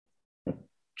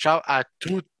Ciao a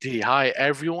tutti. Hi,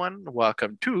 everyone.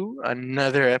 Welcome to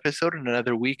another episode and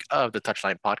another week of the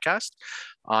Touchline Podcast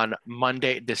on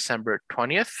Monday, December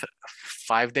 20th.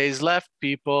 5 days left,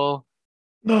 people.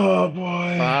 Oh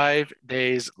boy. 5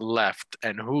 days left.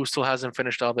 And who still hasn't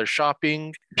finished all their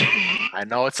shopping? I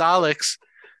know it's Alex.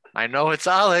 Come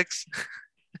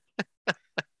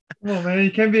on, man.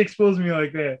 You can't be exposing me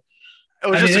like that. It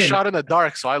was I just mean, a hey, shot in the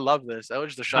dark, so I love this. That was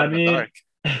just a shot I in the mean, dark.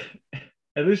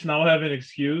 at least now I have an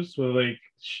excuse with like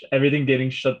everything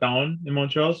getting shut down in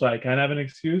Montreal, so I can have an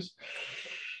excuse.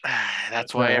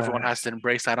 That's But why everyone has to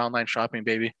embrace that online shopping,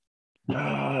 baby.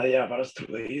 yeah, but I was too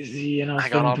lazy and I was I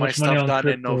got spending all too my much money stuff on done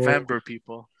in crypto. November,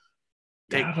 people.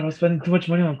 Yeah, but I was spending too much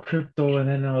money on crypto, and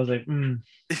then I was like,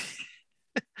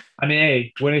 I mean,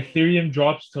 hey, when Ethereum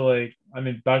drops to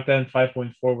back then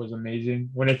 5.4 was amazing.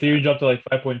 When Yeah, Ethereum dropped to like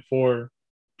 5.4,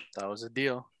 that was a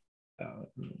deal. it's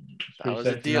That pretty was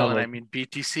a sexy. deal. Now And I look. mean,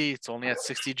 BTC, it's only at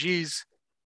 60 G's.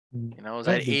 You know, it was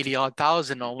Oh, at 80 odd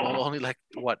thousand only like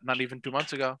what, not even 2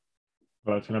 months ago.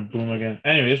 but it's gonna boom again.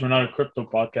 Anyways, we're not a crypto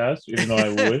podcast, even though I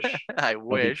wish. I That'd be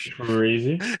wish.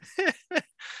 crazy.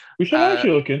 We should uh,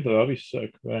 actually look into that. That'd be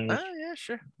sick. But anyways. yeah,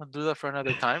 sure. I'll do that for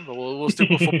another time, but we'll stick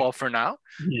with football for now.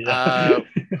 Yeah. Uh,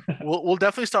 we'll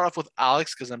definitely start off with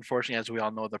Alex because unfortunately, as we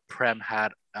all know, the Prem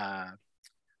had I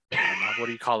don't know, what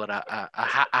do you call it, a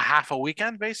half a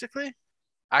weekend basically.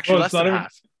 Actually, Oh, less than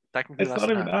half. Technically, it's less not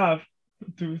than even half. half.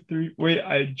 2, 3. Wait,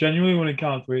 I genuinely want to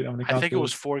count. Wait, I'm gonna I count think it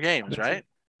was those. 4 games, That's right?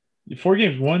 it. 4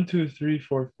 games. 1, 2, 3,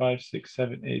 4, 5, 6,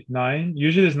 7, 8, 9.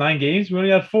 Usually there's 9 games. We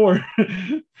only have four.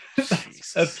 That's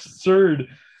Jesus. absurd.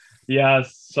 Yeah,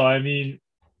 so I mean,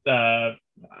 uh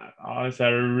honestly, I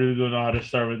really don't know how to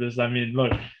start with this. I mean,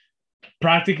 look,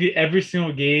 practically every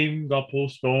single game got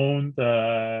postponed,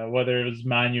 whether it was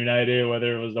Man United,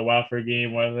 whether it was the Watford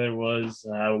game, whether it was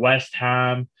West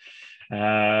Ham.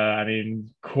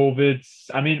 COVID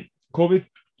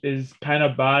is kind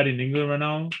of bad in England right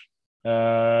now,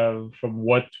 from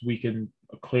what we can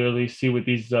clearly see with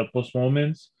these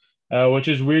postponements, which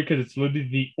is weird because it's literally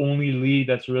the only league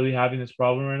that's really having this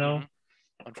problem right Hmm. now.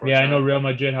 Yeah, I know Unfortunately. Real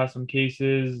Madrid has some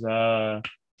cases.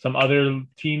 Some other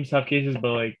teams have cases,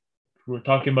 but like we're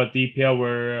talking about the EPL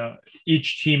where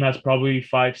each team has probably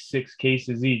 5, 6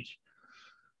 cases each.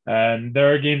 And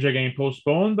their games are getting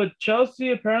postponed, but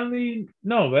Chelsea apparently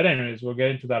no. But anyways, we'll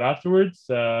get into that afterwards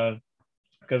because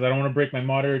I don't want to break my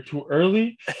motor too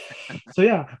early. So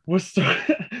yeah, we'll start.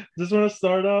 Just want to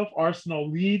start off Arsenal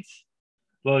leads.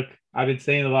 Look, I've been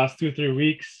saying the last 2, 3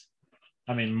 weeks.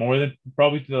 I mean, more than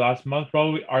probably the last month.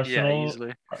 Probably Yeah, Arsenal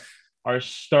easily. are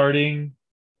starting.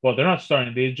 Well, they're not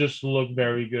starting. They just look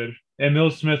very good.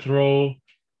 Emil Smith Rowe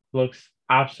looks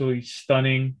absolutely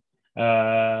stunning.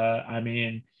 I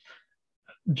mean,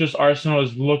 just Arsenal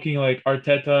is looking like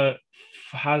Arteta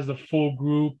has the full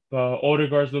group.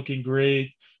 Odegaard's looking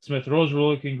great. Smith Rowe's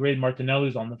looking great.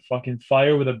 Martinelli's on the fucking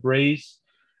fire with a brace.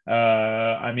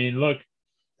 I mean, look,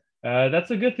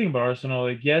 that's a good thing about Arsenal.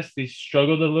 Like, yes, they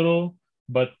struggled a little,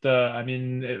 but I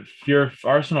mean, if you're an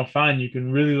Arsenal fan, you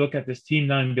can really look at this team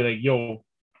now and be like, "Yo,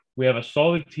 we have a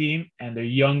solid team, and they're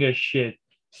young as shit."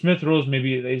 Smith Rose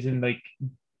maybe is in like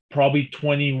probably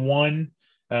 21.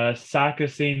 Saka,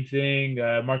 same thing.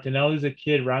 Martinelli's a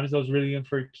kid. Ramsdale's really in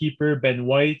for a keeper. Ben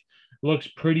White looks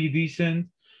pretty decent.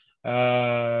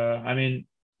 I mean,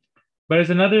 but it's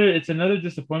another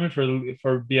disappointment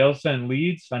for Bielsa and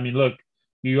Leeds. I mean, look,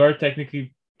 you are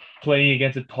technically playing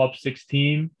against a top 6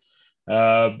 team,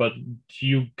 but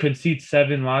you concede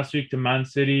 7 last week to Man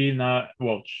City. Not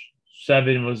well,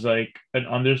 7 was like an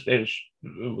understatement.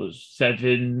 It was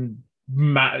 7,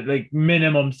 like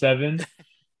minimum 7.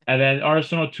 And then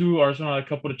Arsenal too. Arsenal had a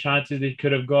couple of chances they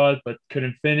could have got, but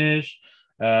couldn't finish.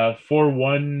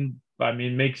 4-1. I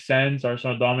mean, makes sense.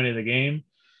 Arsenal dominated the game.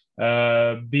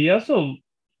 Bielsa,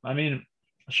 I mean,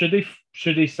 should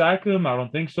they sack him? I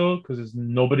don't think so because there's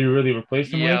nobody really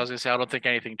replaced him Yeah, I with. was gonna say I don't think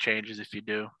anything changes if you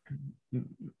do.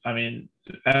 I mean,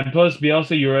 and plus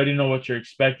Bielsa, you already know what you're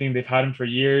expecting. They've had him for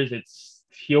years.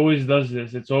 He always does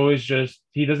this. It's always just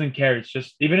he doesn't care. It's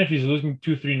just even if he's losing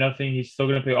 2-3-0, he's still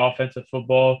gonna play offensive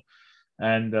football.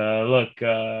 And look,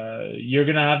 you're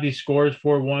gonna have these scores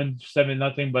 4-1,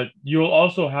 7-0, but you'll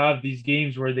also have these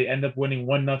games where they end up winning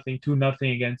 1-0,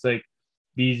 2-0 against like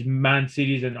these Man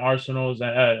Cities and Arsenals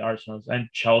and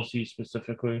Chelsea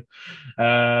specifically.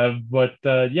 But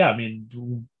yeah, I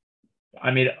mean,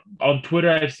 on Twitter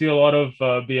I see a lot of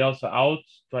Bielsa out.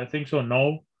 Do I think so?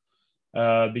 No,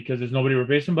 because there's nobody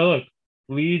replacing. But look,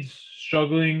 Leeds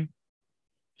struggling.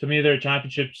 To me, they're a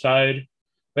championship side.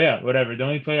 But yeah, whatever. The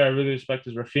only player I really respect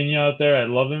is Rafinha out there. I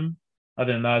love him.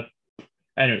 Other than that,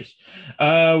 Anyways,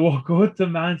 we'll go to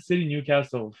Man City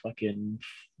Newcastle. Fucking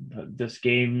this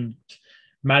game,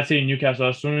 Man City Newcastle.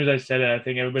 As soon as I said it, I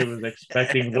think everybody was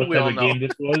expecting what We type all of know. game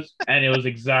this was, and it was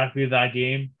exactly that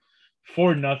game.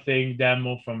 4-0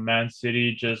 demo from Man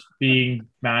City, just being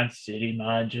Man City,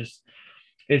 man. Just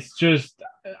it's just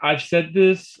I've said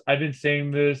this, I've been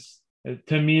saying this.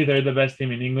 To me, they're the best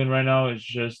team in England right now. It's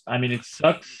just, I mean, it You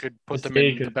sucks could to put them say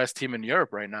in the because best team in Europe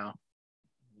right now.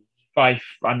 I mean,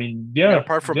 I mean, yeah,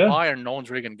 apart from yeah. Bayern, no one's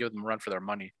really gonna give them a run for their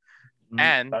money. I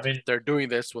And mean, they're doing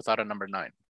this without a number 9.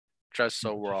 Just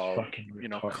so we're just all, fucking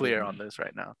retarded, clear on man. this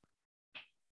right now.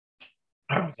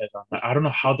 I don't get that. I don't know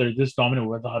how they're this dominant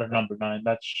without a number 9.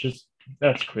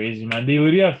 That's crazy, man. They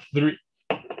literally have three.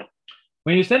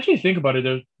 When you essentially think about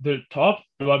it, they're top.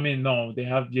 Well, I mean, no, they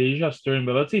usually have Sterling,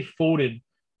 but let's say Foden.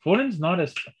 Foden's not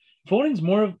as Foden's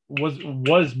more of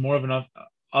was more of an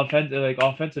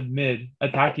offensive mid,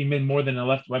 attacking mid more than a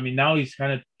left. I mean, now he's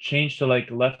kind of changed to like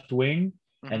left wing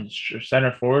Hmm. and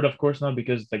center forward, of course, now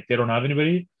because like they don't have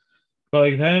anybody. But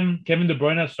like them, Kevin De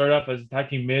Bruyne started off as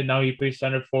attacking mid. Now he plays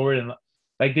center forward, and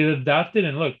like they adapted.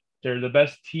 And look, they're the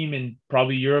best team in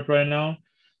probably Europe right now.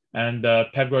 And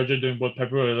Pep Guardiola doing what Pep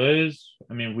Guardiola is.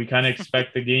 I mean, we kind of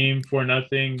expect the game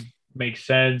 4-0. Makes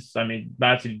sense. I mean,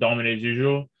 Man City dominate as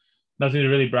usual. Nothing to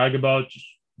really brag about. Just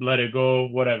let it go.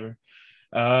 Whatever.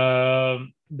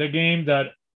 The game that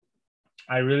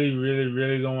I really, really,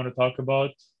 really don't want to talk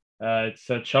about. It's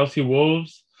Chelsea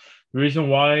Wolves. The reason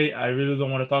why I really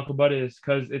don't want to talk about it is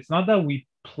because it's not that we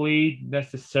played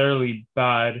necessarily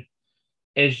bad.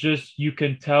 It's just you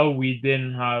can tell we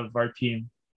didn't have our team.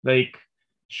 Like,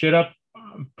 shit up.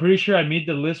 I'm pretty sure I made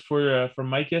the list for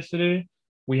Mike yesterday.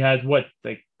 We had what,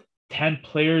 like 10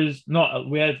 players? No,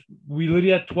 we literally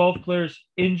had 12 players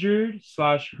injured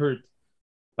slash hurt.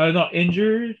 Not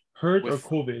injured, hurt, or With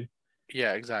COVID.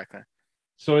 Yeah, exactly.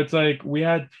 So it's like we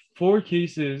had 4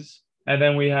 cases and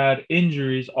then we had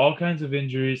injuries, all kinds of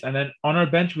injuries. And then on our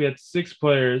bench, we had 6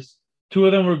 players. 2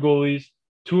 of them were goalies,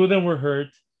 2 of them were hurt.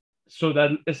 So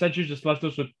that essentially just left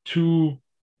us with 2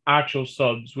 actual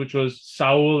subs, which was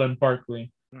Saul and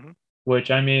Barkley, Hmm.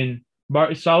 which I mean,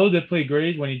 Saul did play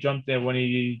great when he jumped in, when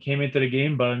he came into the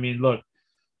game. But I mean, look,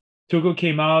 Tuchel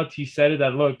came out. He said it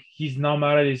that look, he's not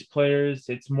mad at his players.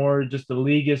 It's more just the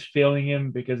league is failing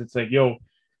him because it's like, yo,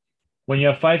 when you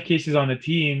have 5 cases on the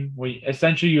team, when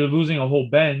essentially you're losing a whole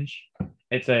bench,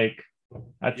 it's like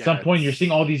at some Yeah, point you're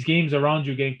seeing all it's these games around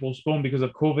you getting postponed because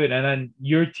of COVID, and then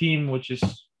your team, which is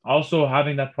also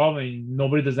having that problem, and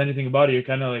nobody does anything about it. You're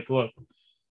kind of like, look, what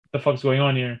the fuck's going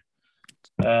on here?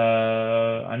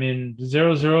 I mean,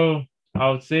 0-0. I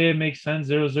would say it makes sense.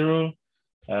 0-0.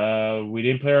 We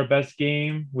didn't play our best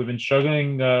game. We've been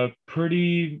struggling.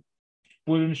 We've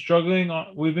been struggling.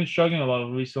 We've been struggling a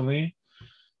lot recently.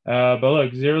 But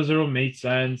look, 0-0 made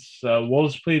sense.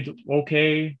 Wolves played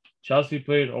okay. Chelsea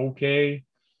played okay.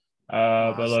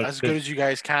 But look, as good this as you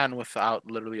guys can without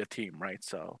literally a team, right?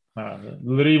 So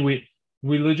literally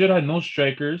we legit had no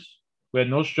strikers. We had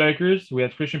no strikers. We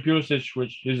had Christian Pulisic,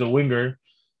 which is a winger.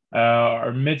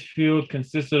 Our midfield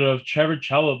consisted of Trevor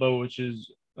Chalobah, which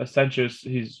is essentially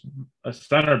he's a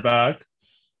center back,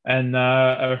 and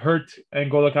hurt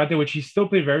N'Golo Kante, which he was still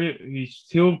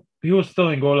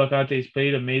N'Golo Kante. He's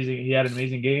played amazing. He had an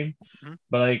amazing game, mhm.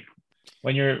 but like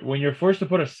when you're forced to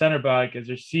put a center back as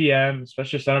your CM,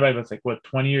 especially a center back that's like what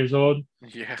 20 years old,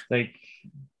 Yeah, like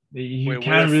you way to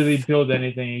can't really build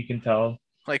anything. You can tell.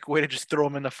 way to just throw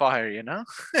them in the fire,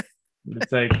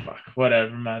 It's like fuck,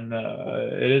 whatever, man.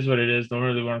 It is what it is. Don't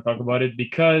really want to talk about it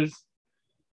because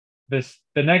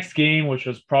the next game, which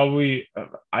was probably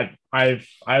I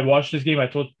watched this game. I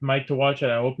told Mike to watch it.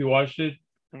 I hope he watched it.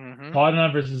 Hmm.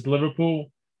 Tottenham versus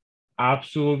Liverpool,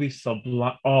 absolutely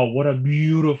sublime. Oh, what a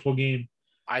beautiful game!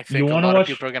 I You think a want to lot of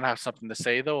people watch? are gonna have something to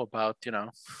say though about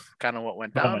kind of what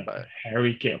went Oh down, my, but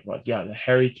Harry Kane. What? Yeah, the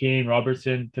Harry Kane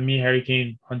Robertson. To me, Harry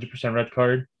Kane, 100% red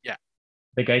card. yeah,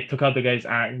 The guy took out the guy's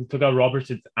he took out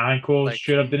Robertson's ankle like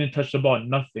straight up. Didn't touch the ball.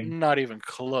 Nothing. not even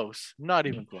close, not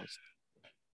even close.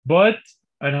 But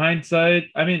in hindsight,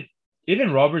 I mean,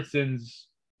 even Robertson's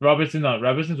was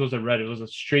a red. It was a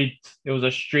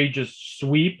straight just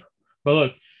sweep. But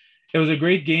look, it was a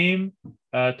great game.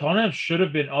 Tottenham should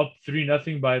have been up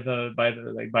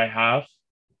 3-0 by half,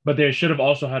 but they should have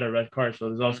also had a red card. So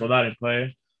there's also Hmm. that in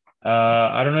play.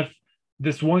 I don't know if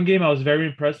this one game I was very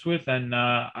impressed with, and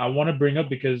I want to bring up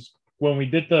because when we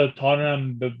did the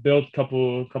build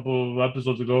couple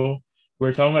episodes ago, we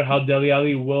were talking about how Dele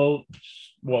Alli will,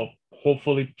 well,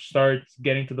 hopefully start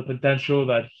getting to the potential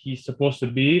that he's supposed to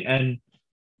be. And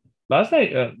last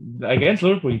night against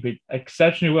Liverpool, he played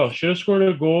exceptionally well. Should have scored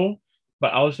a goal.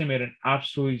 but Alisson made an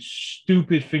absolutely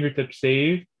stupid fingertip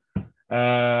save.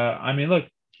 I mean, look,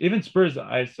 even Spurs,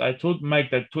 I told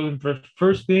Mike that told him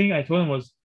first thing I told him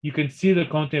was you can see the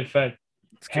Conte effect.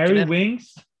 It's kicking Harry in.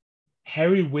 Winks,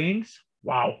 Harry Winks,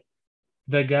 wow.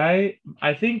 The guy,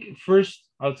 I think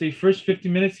I would say first 50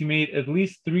 minutes, he made at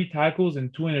least 3 tackles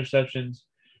and 2 interceptions,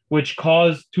 which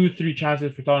caused 3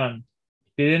 chances for Tottenham.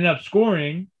 They ended up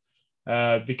scoring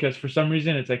because for some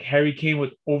reason it's like Harry Kane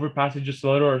would overpass it just a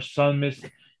little or Son missed.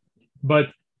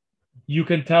 But you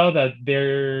can tell that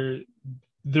they're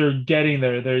getting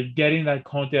there. They're getting that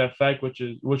Conte effect, which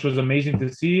was amazing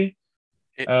to see.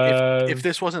 If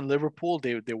this wasn't Liverpool,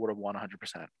 they would have won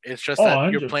 100%. It's just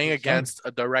that you're playing 100%. against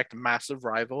a direct massive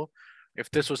rival. If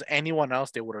this was anyone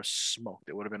else, they would have smoked.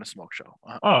 It would have been a smoke show.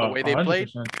 The way they played,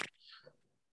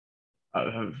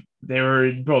 100%. They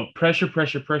were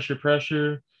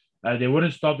pressure. They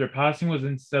wouldn't stop. Their passing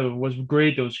was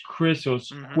great. It was crisp. It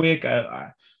was quick.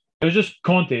 It was just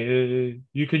Conte.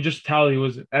 You could just tell he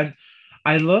was. And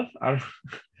I love. I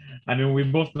mean, we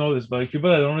both know this, but like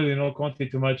people that don't really know Conte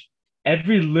too much,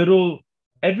 every little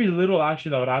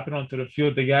action that would happen onto the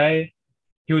field, the guy,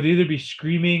 he would either be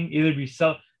screaming, either be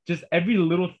just every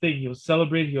little thing he'll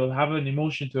celebrate. He'll have an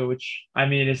emotion to it, which I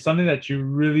mean is something that you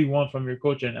really want from your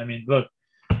coach. And I mean, look,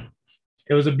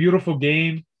 it was a beautiful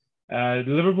game.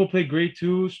 Liverpool played great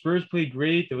too. Spurs played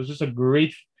great. It was just a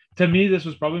great. To me, this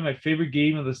was probably my favorite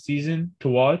game of the season to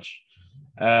watch.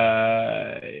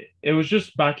 It was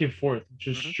just back and forth,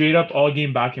 just straight up all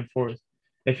game back and forth.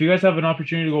 If you guys have an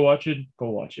opportunity to go watch it, go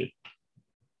watch it.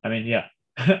 I mean, yeah.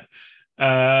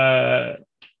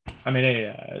 I mean,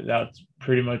 hey, that's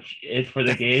pretty much it for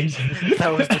the games.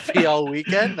 That was the PL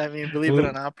weekend. I mean, believe it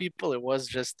or not, people, it was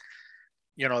just,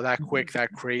 that quick,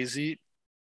 that crazy.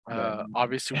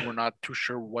 Obviously, we're not too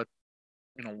sure what's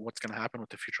going to happen, what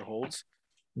the future holds.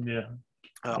 Yeah.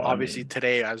 Obviously,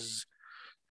 today, as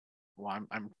well,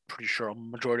 I'm pretty sure a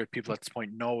majority of people at this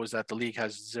point know is that the league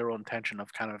has zero intention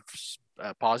of kind of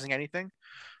pausing anything.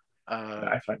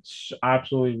 I find it's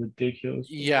absolutely ridiculous.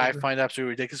 Yeah, I find it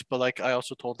absolutely ridiculous. But like I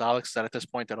also told Alex that at this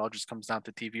point, that all just comes down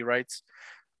to TV rights.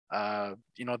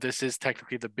 This is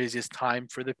technically the busiest time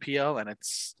for the PL, and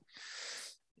it's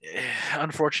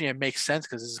unfortunately it makes sense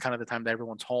because this is kind of the time that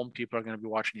everyone's home. People are going to be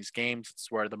watching these games.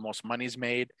 It's where the most money's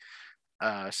made.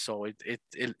 So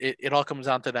it all comes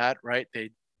down to that, right?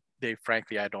 They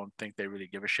frankly, I don't think they really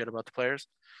give a shit about the players.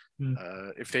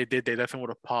 If they did, they definitely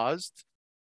would have paused.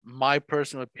 My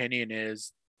personal opinion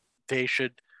is they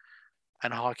should,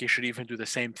 and hockey should even do the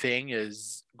same thing,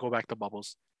 is go back to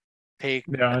bubbles. Take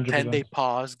a 10-day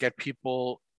pause, get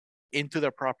people into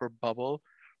their proper bubble.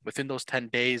 Within those 10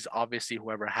 days, obviously,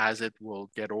 whoever has it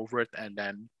will get over it and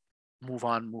then move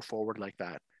forward like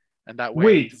that. And that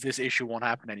way, this issue won't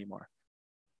happen anymore.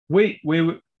 Wait.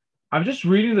 I'm just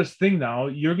reading this thing now.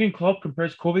 Jurgen Klopp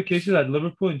compares COVID cases at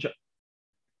Liverpool and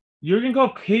Jurgen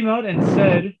Klopp came out and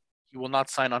said he will not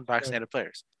sign unvaccinated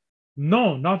players.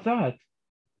 No, not that.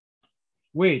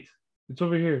 Wait, it's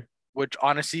over here. Which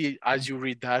honestly, as you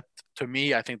read that, to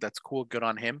me, I think that's cool. Good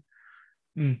on him.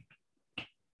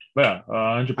 Yeah,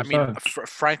 100%. I mean,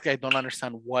 frankly, I don't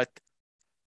understand what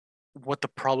the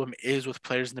problem is with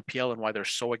players in the PL and why they're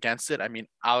so against it. I mean,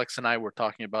 Alex and I were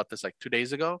talking about this like 2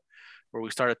 days ago, where we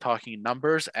started talking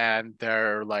numbers, and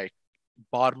they're like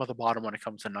bottom of the bottom when it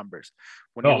comes to numbers.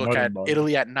 When you look at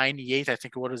Italy at 98, I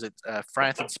think what is it?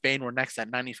 France and Spain were next at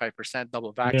 95%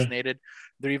 double vaccinated. Yeah.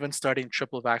 They're even starting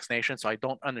triple vaccination. So I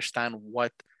don't understand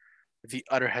what the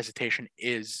utter hesitation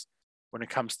is when it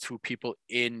comes to people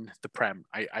in the Prem.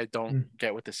 I don't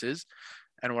get what this is.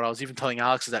 And what I was even telling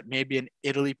Alex is that maybe in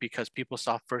Italy, because people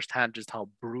saw firsthand just how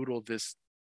brutal this,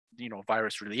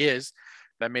 virus really is,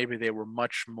 that maybe they were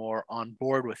much more on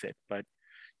board with it. But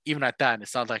even at that, it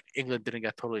sounds like England didn't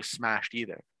get totally smashed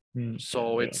either.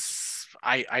 So it's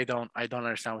I don't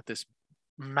understand what this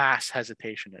mass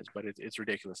hesitation is, but it's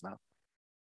ridiculous now.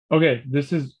 Okay,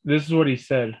 this is what he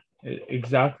said.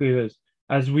 Exactly this.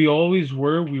 As we always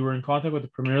were, we were in contact with the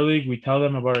Premier League. We tell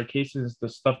them about our cases, the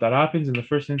stuff that happens. In the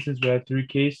first instance, we had 3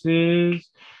 cases.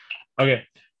 Okay,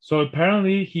 so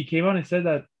apparently he came out and said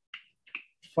that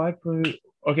 5.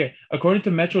 Okay, according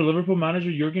to Metro, Liverpool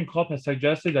manager Jurgen Klopp has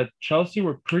suggested that Chelsea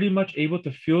were pretty much able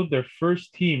to field their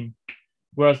first team,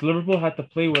 whereas Liverpool had to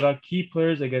play without key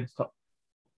players against.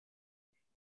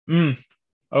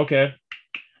 Okay.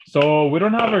 So we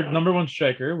don't have our number 1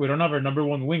 striker. We don't have our number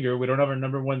 1 winger. We don't have our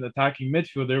number 1 attacking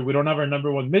midfielder. We don't have our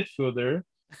number 1 midfielder.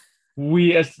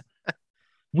 We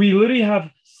literally have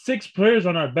 6 players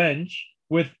on our bench,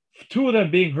 with 2 of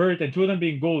them being hurt and 2 of them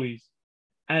being goalies.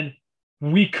 And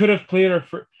we could have played our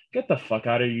first. Get the fuck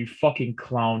out of here, you fucking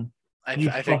clown. You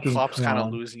I think fucking Klopp's kind of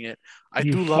clown. losing it. I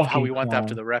You do love how fucking he went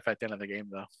after clown. the ref at the end of the game,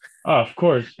 though. Oh, of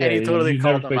course. And Yeah, he yeah. totally You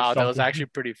never called him fix out. That was something. actually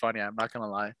pretty funny. I'm not gonna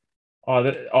lie. Oh,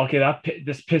 okay.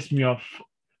 This pissed me off.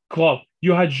 Klopp.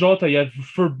 You had Jota, you had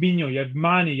Firmino, you had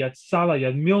Mane, you had Salah, you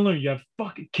had Milner, you had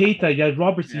fucking Keita, you had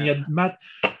Robertson, you Yeah. had Matt.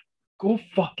 Go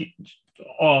fuck it.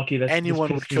 Oh, okay. This Anyone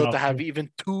would pissed me kill to off. have even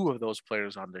two of those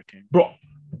players on their team. Bro,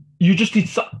 you just need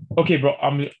some. Okay, bro.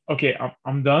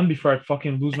 I'm done before I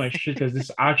fucking lose my shit because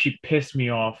this actually pissed me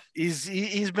off.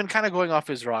 He's been kind of going off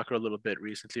his rocker a little bit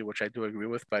recently, which I do agree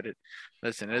with. But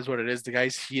listen, it is what it is. The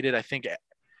guy's heated. I think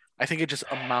it just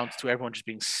amounts to everyone just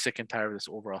being sick and tired of this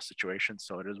overall situation.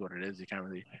 So it is what it is. You can't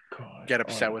really God. get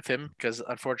upset with him because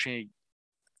unfortunately,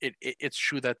 it's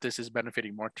true that this is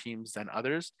benefiting more teams than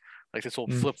others. Like this whole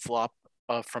flip flop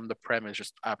from the Prem is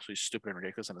just absolutely stupid and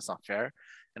ridiculous, and it's not fair.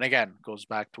 And again, goes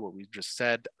back to what we just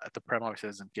said. The Prem obviously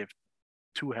doesn't give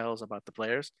two hells about the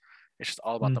players. It's just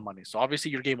all about the money. So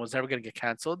obviously, your game was never going to get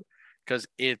canceled because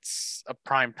it's a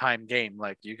prime time game.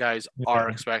 Like you guys are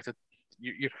expected.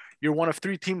 You're one of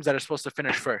three teams that are supposed to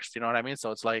finish first. You know what I mean?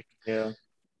 So it's like the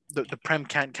Prem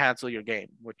can't cancel your game,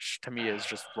 which to me is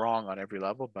just wrong on every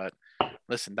level. But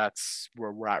listen, that's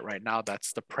where we're at right now.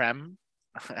 That's the Prem,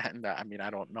 and I mean, I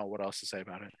don't know what else to say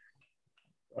about it.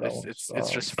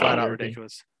 It's just flat out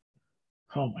ridiculous.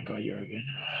 Oh my God, Jurgen.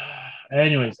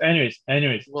 Anyways.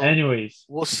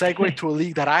 We'll segue to a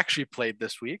league that actually played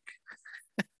this week.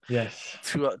 Yes.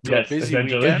 to a busy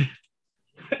weekend.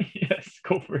 Yes,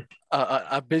 go for it.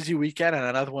 A busy weekend and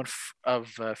another one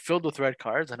filled with red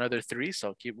cards, another 3.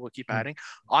 So we'll keep adding.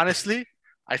 Honestly,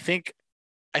 I think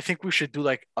we should do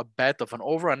like a bet of an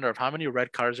over-under of how many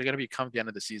red cards are going to become at the end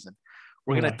of the season.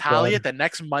 We're going to tally it the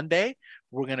next Monday.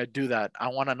 We're going to do that. I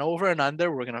want an over and under.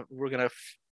 I'm going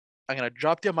to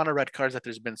drop the amount of red cards that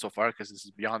there's been so far because this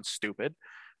is beyond stupid.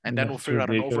 And then we'll figure out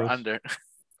an over-under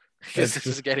because this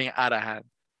is getting out of hand.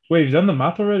 Wait, you've done the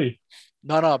math already?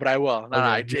 No, but I will.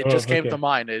 It just came to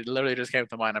mind. It literally just came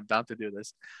to mind. I'm down to do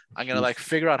this. I'm going to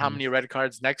figure out how many red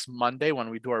cards next Monday when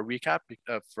we do our recap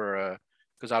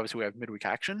because obviously we have midweek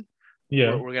action.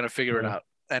 Yeah. We're going to figure it out.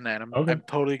 And then we're going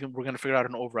to figure out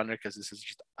an over-under because this is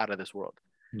just out of this world.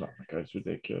 No, it's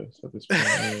ridiculous at this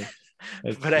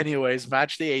point. But anyways,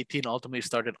 match day 18 ultimately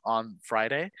started on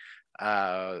Friday.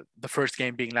 The first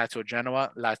game being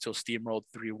Lazio-Genoa. Lazio steamrolled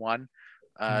 3-1.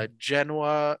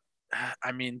 Genoa,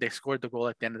 I mean, they scored the goal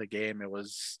at the end of the game. It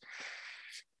was,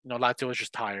 Lazio was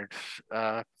just tired.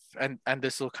 And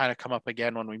this will kind of come up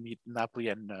again when we meet Napoli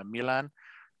and Milan.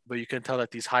 But you can tell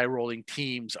that these high-rolling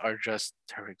teams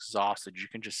they're exhausted.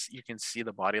 You can see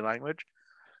the body language.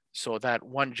 So that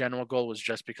one Genoa goal was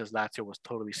just because Lazio was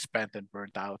totally spent and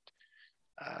burnt out.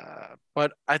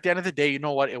 But at the end of the day, you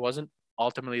know what? It wasn't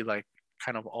ultimately like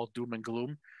kind of all doom and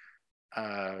gloom.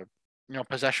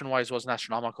 Possession-wise wasn't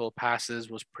astronomical. Passes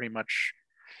was pretty much,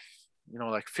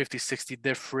 like 50-60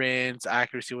 difference.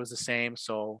 Accuracy was the same.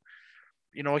 So,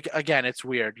 again, it's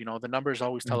weird. The numbers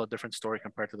always tell a different story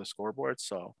compared to the scoreboard.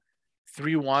 So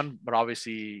 3-1, but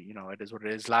obviously, it is what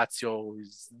it is. Lazio,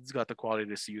 he's got the quality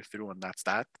to see you through, and that's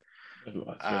that.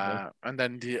 And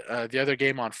then the other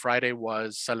game on Friday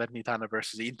was Salernitana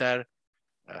versus Inter,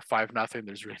 5-0.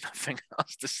 There's really nothing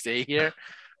else to say here.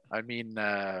 I mean,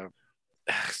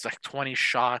 it's like 20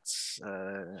 shots,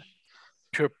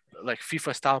 pure like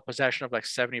FIFA style possession of like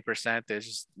 70%. It's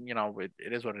just,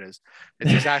 it is what it is.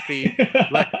 It's exactly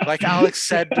like Alex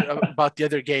said about the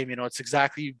other game. It's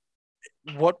exactly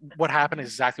what happened is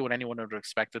exactly what anyone would have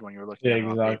expected when you're looking at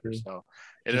exactly. Paper. So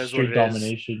it is what it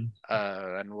domination.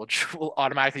 And we'll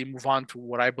automatically move on to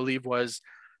what I believe was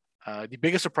the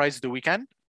biggest surprise of the weekend.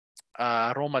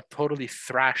 Roma totally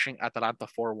thrashing Atalanta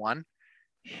 4-1.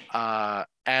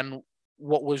 And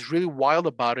what was really wild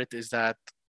about it is that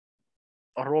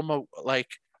Roma,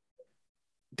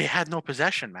 they had no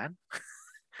possession, man.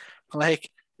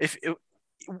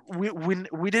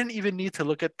 We didn't even need to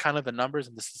look at kind of the numbers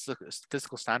and the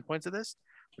statistical standpoints of this.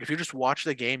 But if you just watch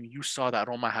the game, you saw that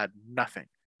Roma had nothing.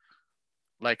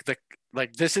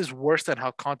 This is worse than how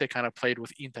Conte kind of played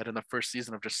with Inter in the first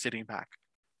season of just sitting back.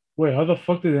 Wait, how the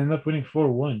fuck did they end up winning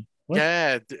 4-1? What?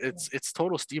 Yeah, it's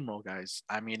total steamroll, guys.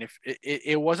 I mean, if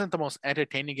it wasn't the most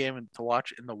entertaining game to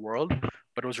watch in the world,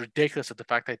 but it was ridiculous at the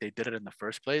fact that they did it in the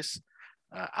first place.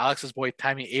 Alex's boy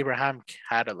Tammy Abraham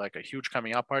had a huge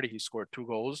coming out party. He scored 2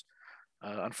 goals.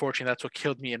 Unfortunately, that's what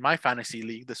killed me in my fantasy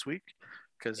league this week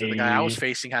because the guy I was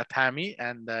facing had Tammy,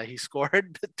 and he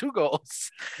scored 2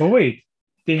 goals. But wait,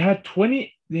 they had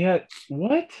 20. They had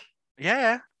what?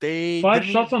 Yeah, they 5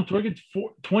 shots on target,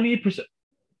 28%.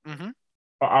 Mm-hmm.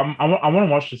 I want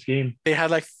to watch this game. They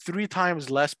had 3 times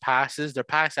less passes. Their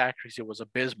pass accuracy was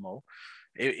abysmal.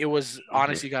 It was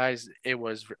honestly, guys, it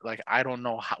was like I don't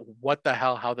know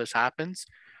how this happens.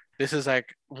 This is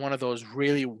like one of those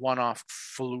really one-off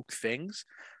fluke things.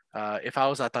 If I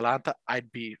was Atalanta,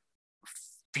 I'd be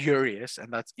furious,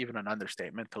 and that's even an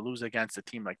understatement to lose against a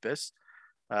team like this.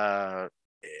 Uh,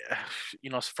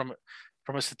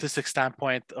 from a statistic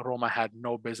standpoint, Roma had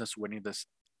no business winning this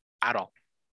at all,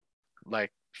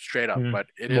 like straight up. Mm. But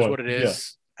it is Well, what it yeah.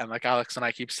 is, and like Alex and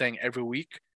I keep saying every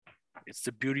week, it's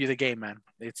the beauty of the game, man.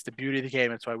 It's the beauty of the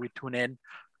game. It's why we tune in.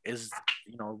 Is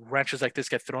wrenches like this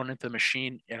get thrown into the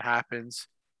machine. It happens,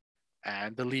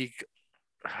 and the league.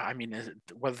 I mean,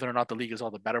 whether or not the league is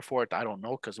all the better for it, I don't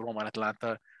know, because Roma and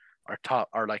Atlanta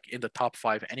are like in the top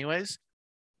 5 anyways.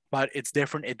 But it's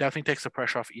different. It definitely takes the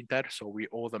pressure off Inter, so we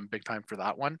owe them big time for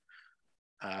that one.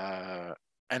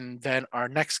 And then our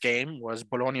next game was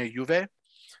Bologna Juve,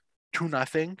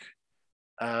 2-0.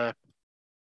 And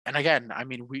again, I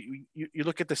mean, you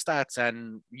look at the stats,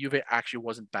 and Juve actually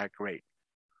wasn't that great.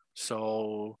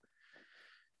 So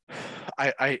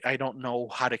I don't know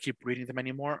how to keep reading them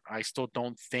anymore. I still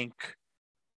don't think.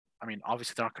 I mean,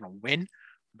 obviously they're not going to win,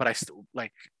 but I still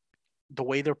like the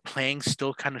way they're playing.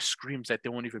 Still kind of screams that they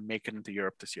won't even make it into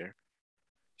Europe this year.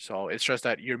 So it's just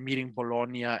that you're meeting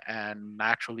Bologna, and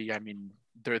naturally, I mean,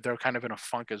 they're kind of in a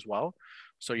funk as well.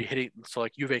 So you're hitting. So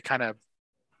like Juve kind of,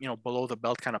 below the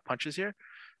belt kind of punches here,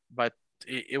 but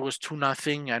it was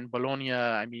 2-0, and Bologna,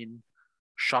 I mean,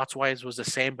 shots wise was the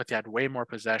same, but they had way more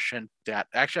possession. They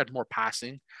actually had more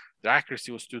passing. Their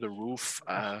accuracy was through the roof.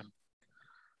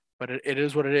 But it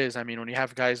is what it is. I mean, when you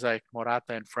have guys like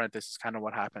Morata in front, this is kind of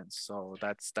what happens. So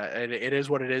that's that. It is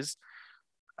what it is.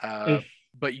 If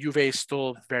But Juve is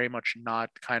still very much not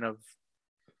kind of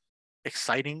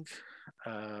exciting.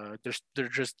 They're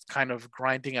just kind of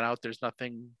grinding it out. There's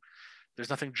nothing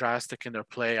drastic in their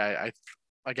play. I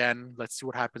again, let's see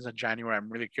what happens in January. I'm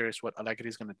really curious what Allegri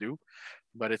is going to do,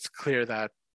 but it's clear that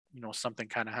something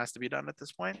kind of has to be done at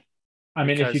this point. I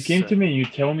mean, if you Because came to me and you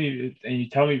tell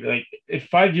me like if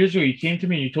 5 years ago you came to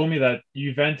me and you told me that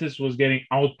Juventus was getting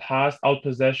outpassed,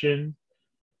 outpossession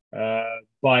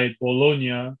by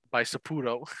Bologna, by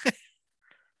Saputo.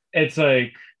 it's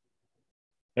like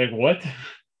what?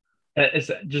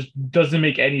 It just doesn't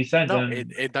make any sense. No, And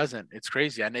it doesn't. It's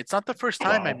crazy, and it's not the first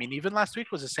time. I wow, mean, even last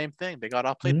week was the same thing. They got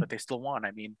outplayed, hmm but they still won.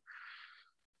 I mean,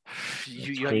 that's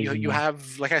crazy, you man.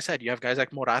 have, like I said, you have guys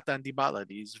like Morata and Dybala,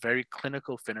 these very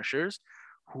clinical finishers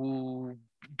who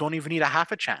don't even need a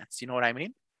half a chance. You know what I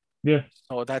mean? Yeah,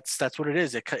 So that's what it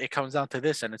is. It comes down to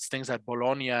this, and it's things that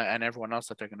Bologna and everyone else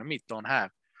that they're going to meet don't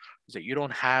have. Is that you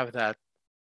don't have that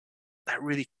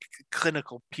really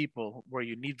clinical people where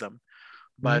you need them.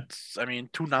 hmm But I mean,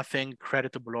 2-0.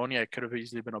 Credit to Bologna. It could have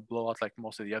easily been a blowout like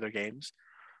most of the other games.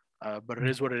 But it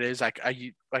is what it is.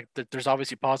 There's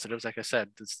obviously positives. Like I said,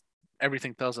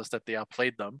 everything tells us that they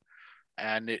outplayed them,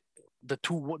 and the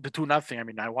 2-0. I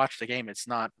mean, I watched the game. It's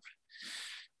not,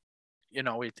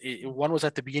 one was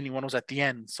at the beginning, one was at the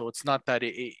end. So it's not that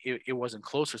it wasn't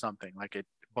close or something. Like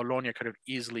Bologna could have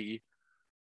easily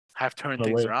have turned no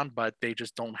things way. around, but they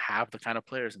just don't have the kind of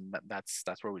players, and that's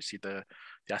where we see the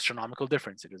astronomical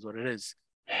difference. It is what it is.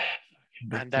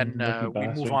 And then Lucky we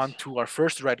move on bastards. to our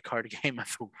first red card game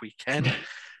of the weekend.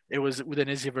 It was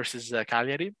Udinese versus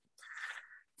Cagliari.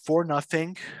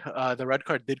 4-0. The red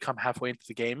card did come halfway into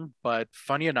the game, but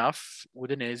funny enough,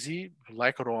 Udinese,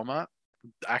 like Roma,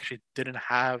 actually didn't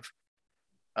have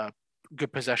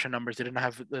good possession numbers. They didn't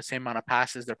have the same amount of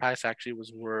passes. Their pass actually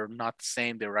were not the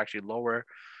same. They were actually lower,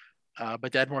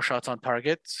 but they had more shots on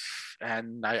target,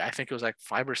 and I think it was like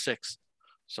 5 or 6.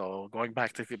 So going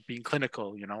back to being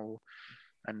clinical,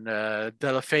 and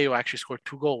Delafeu actually scored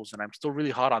 2 goals, and I'm still really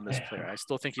hot on this player. I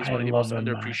still think he's I one of the most love him,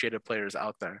 man. underappreciated players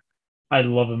out there. I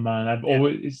love him, man. I've Yeah.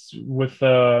 always with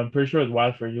I'm pretty sure with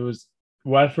Watford. He was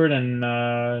Watford, and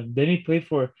then he played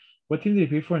for what team did he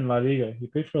play for in La Liga? He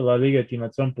played for a La Liga team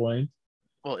at some point.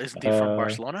 Well, isn't he from Uh,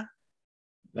 Barcelona?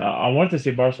 I wanted to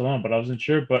say Barcelona, but I wasn't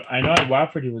sure. But I know at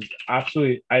Watford he was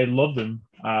absolutely. I loved him.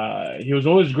 He was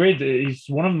always great. He's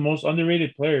one of the most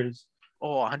underrated players.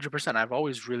 Oh, 100%. I've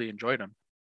always really enjoyed him.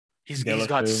 He's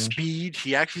got Delafeu. speed.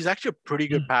 He's actually a pretty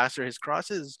good Hmm. passer. His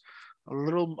cross is a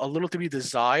little to be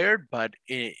desired, but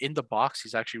in the box,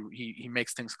 he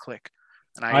makes things click.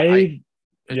 And I I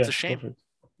it's Yeah, a go shame. for it.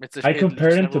 I It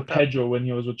compared just him never to worked out. Pedro when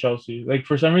he was with Chelsea. Like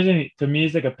for some reason, to me,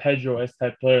 he's like a Pedro S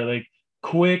type player. Like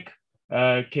quick,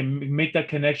 can make that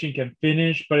connection, can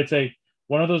finish, but it's like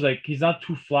one of those like he's not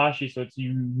too flashy, so it's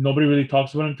nobody really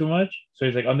talks about him too much. So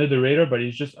he's like under the radar, but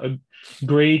he's just a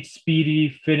great, speedy,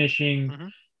 finishing. Hmm.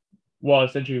 Well,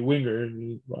 essentially winger.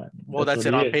 Well, That's that's what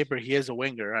it. he On is. paper, he is a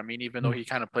winger. I mean, even though Mm. he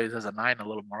kind of plays as a 9 a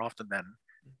little more often than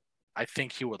I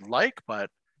think he would like, but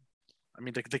I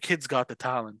mean, the kid's got the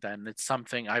talent, and it's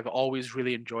something I've always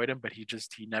really enjoyed him, but he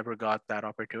never got that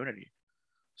opportunity.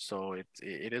 So it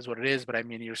is what it is. But I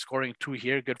mean, you're scoring 2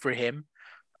 here, good for him.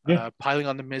 Yeah. Piling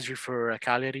on the misery for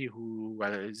Cagliari, who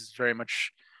is very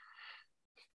much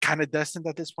kind of destined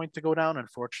at this point to go down.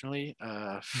 Unfortunately,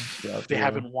 they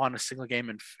haven't won a single game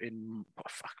in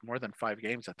more than 5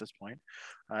 games at this point.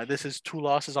 This is 2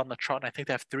 losses on the trot, and I think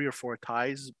they have 3 or 4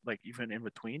 ties, like even in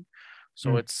between.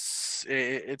 So it's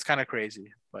kind of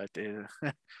crazy, but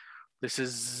this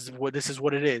is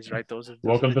what it is, right? Those are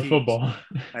Welcome the to teams. football.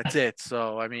 That's it.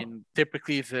 So I mean,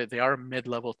 typically they are a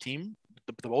mid-level team,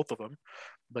 the both of them,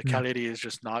 but Cagliari is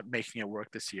just not making it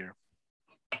work this year.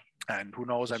 And who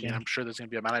knows? I mean, I'm sure there's going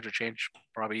to be a manager change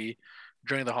probably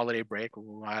during the holiday break.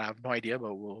 I have no idea,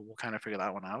 but we'll kind of figure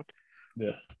that one out.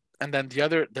 Yeah. And then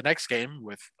the next game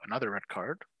with another red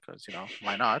card, because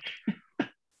why not?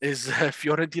 Is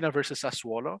Fiorentina versus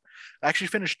Sassuolo. Actually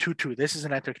finished 2-2. This is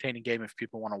an entertaining game if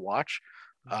people want to watch.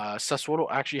 Sassuolo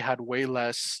actually had way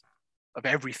less of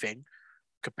everything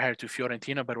compared to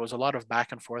Fiorentina, but it was a lot of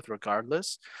back and forth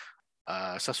regardless.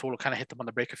 Sassuolo kind of hit them on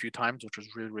the break a few times, which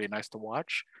was really, really nice to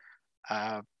watch.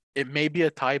 It may be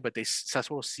a tie, but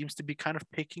Sassuolo seems to be kind of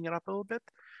picking it up a little bit.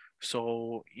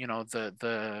 So,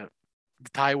 the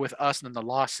tie with us and then the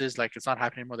losses, like it's not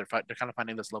happening anymore. They're kind of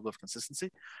finding this level of consistency,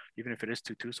 even if it is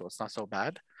 2-2, so it's not so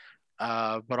bad.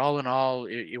 But all in all,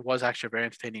 it was actually a very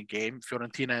entertaining game.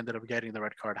 Fiorentina ended up getting the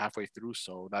red card halfway through,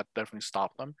 so that definitely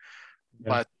stopped them.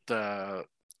 Yeah. But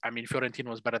I mean, Fiorentina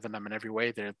was better than them in every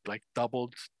way. They're like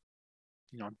doubled,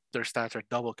 their stats are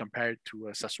double compared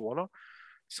to Sassuolo.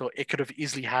 So it could have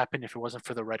easily happened if it wasn't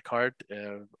for the red card.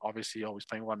 Obviously, always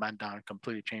playing one man down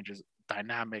completely changes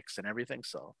dynamics and everything.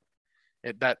 So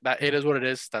it is what it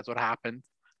is. That's what happened.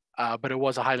 But it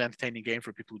was a highly entertaining game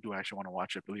for people who do actually want to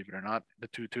watch it, believe it or not. The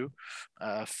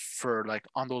 2-2 for like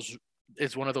on those,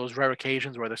 it's one of those rare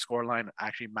occasions where the scoreline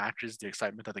actually matches the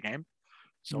excitement of the game.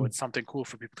 So it's something cool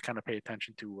for people to kind of pay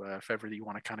attention to if ever you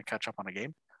want to kind of catch up on a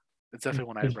game. It's definitely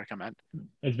one I'd recommend.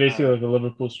 It's basically like the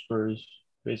Liverpool Spurs,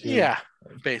 basically. Yeah,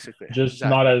 basically. Just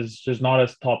not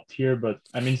as top tier, but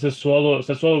I mean Sassuolo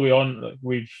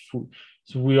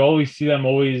we always see them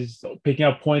always picking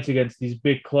up points against these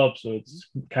big clubs, so it's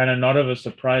kind of not of a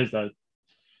surprise that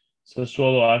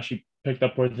Sassuolo actually picked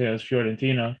up points against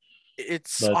Fiorentina.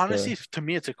 It's honestly, to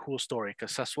me, it's a cool story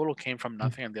because Sassuolo came from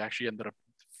nothing and they actually ended up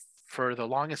for the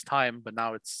longest time, but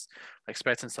now it's like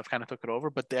Spezia and stuff kind of took it over,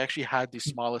 but they actually had the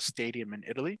smallest stadium in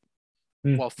Italy.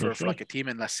 Well, for like a team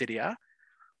in La Serie A.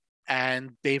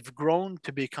 And they've grown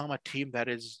to become a team that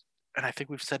is, and I think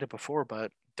we've said it before,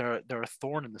 but they're a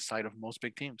thorn in the side of most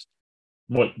big teams.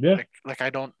 What? Yeah. Like I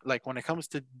don't like when it comes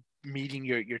to meeting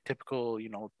your typical,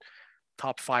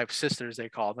 top 5 sisters, they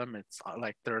call them. It's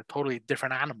like they're a totally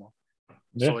different animal.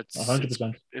 Yeah, so it's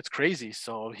 100%. It's crazy.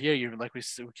 So here you like we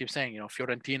keep saying,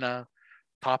 Fiorentina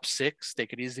top 6, they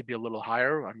could easily be a little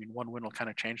higher. I mean, one win will kind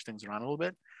of change things around a little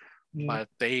bit, but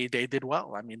they did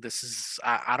well. I mean, this is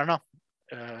I don't know.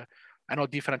 I know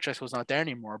Di Francesco's not there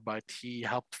anymore, but he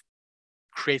helped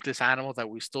create this animal that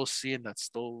we still see and that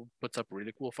still puts up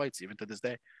really cool fights even to this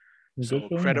day. So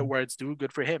credit where it's due.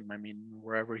 Good for him. I mean,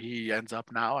 wherever he ends up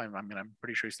now, I'm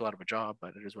pretty sure he's still out of a job,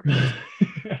 but it is what it is.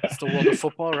 It's the world of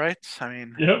football, right? I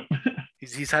mean, yep.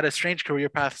 He's had a strange career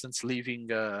path since leaving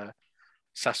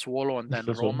Sassuolo and then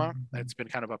Roma. It's been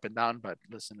kind of up and down, but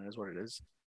listen, it is what it is.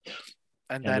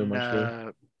 And then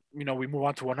we move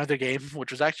on to another game,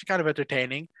 which was actually kind of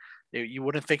entertaining. You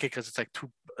wouldn't think it because it's like two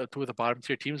of the bottom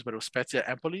tier teams, but it was Spezia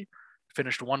Empoli,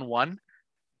 finished 1-1,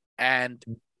 and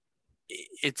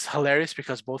it's hilarious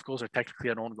because both goals are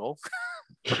technically an own goal.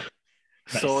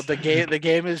 So the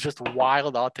game is just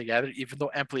wild altogether, even though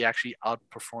Empoli actually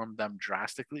outperformed them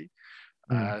drastically.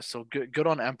 So good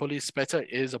on Empoli. Spezia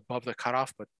is above the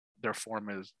cutoff, but their form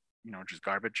is just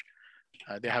garbage.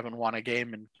 They haven't won a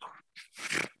game in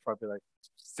probably like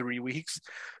 3 weeks,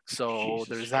 so Jesus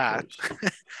there's that.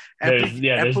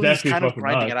 Empoli's kind of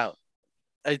grinding it out.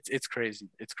 It's crazy.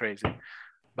 It's crazy,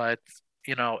 but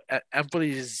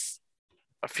Empoli is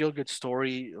a feel-good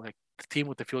story. Like the team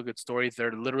with the feel-good story,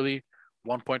 they're literally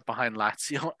 1 point behind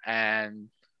Lazio and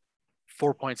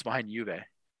 4 points behind Juve.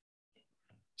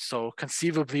 So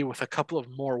conceivably, with a couple of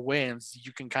more wins,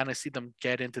 you can kind of see them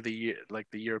get into the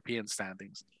European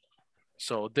standings.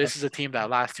 So this is a team that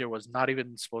last year was not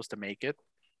even supposed to make it.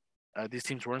 These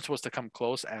teams weren't supposed to come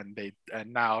close, and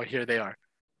now here they are.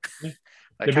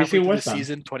 Like halfway through the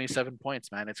season, 27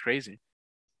 points, man. It's crazy.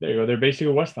 There you go. They're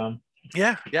basically West Ham.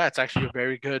 Yeah, it's actually a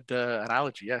very good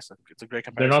analogy. Yes, it's a great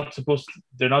They're comparison. not supposed.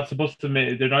 They're not supposed to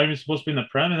make. They're not even supposed to be in the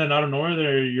prem, and then out of nowhere,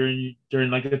 they're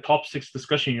in like the top six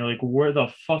discussion. You're like, where the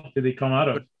fuck did they come out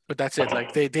of? But that's it.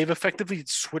 Like they've effectively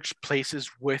switched places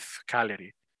with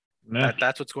Cagliari. Yeah,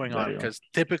 That's what's going there on you go. because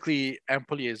typically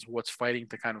Empoli is what's fighting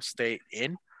to kind of stay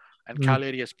in, and Mm.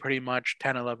 Cagliari is pretty much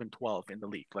 10, 11, 12 in the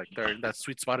league. Like they're in that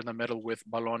sweet spot in the middle with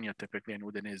Bologna typically and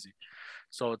Udinese.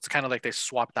 So it's kind of like they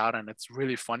swapped out, and it's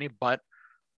really funny. But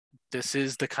this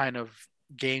is the kind of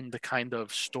game, the kind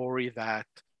of story that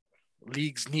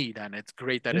leagues need, and it's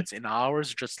great that Yeah, it's in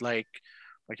ours. Just like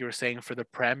you were saying for the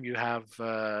Prem, you have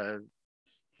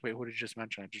wait, who did you just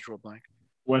mention? I just drew a blank.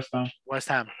 West Ham. West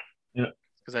Ham. Yeah.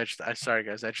 Because I sorry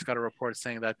guys, I just got a report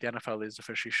saying that the NFL is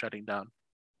officially shutting down.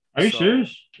 Are you So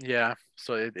serious? yeah,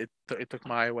 so it took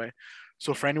my eye away.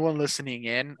 So for anyone listening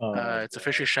in, Oh, it's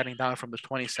officially shutting down from the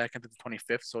 22nd to the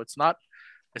 25th. So it's not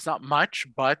much,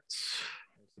 but it's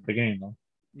the beginning though.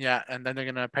 yeah, and then they're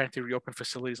gonna apparently reopen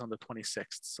facilities on the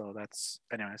 26th. So that's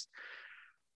anyways.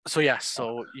 So yeah,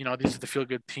 so these are the feel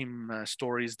good team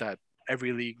stories that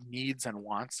every league needs and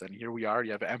wants, and here we are.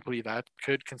 You have Empoli that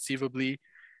could conceivably,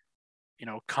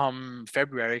 come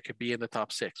February, could be in the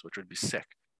top six, which would be sick.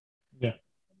 Yeah.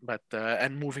 But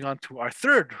and moving on to our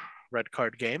third red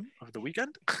card game of the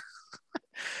weekend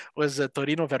was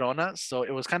Torino Verona. So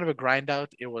it was kind of a grind out.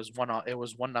 It was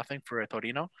 1-0 for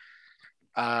Torino.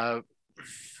 Uh,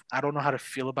 I don't know how to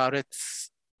feel about it.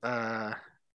 Uh,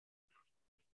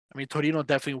 I mean, Torino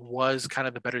definitely was kind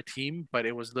of the better team, but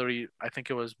it was literally, I think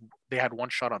they had one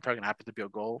shot on target and happened to be a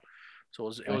goal. So it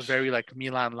was Nice. very like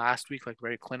Milan last week, like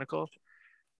very clinical.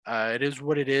 It is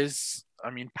what it is. I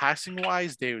mean, passing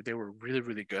wise, they were really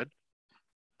really good.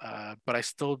 But I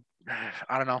still,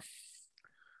 I don't know.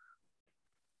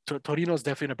 Torino's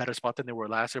definitely in a better spot than they were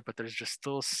last year, but there's just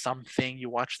still something. You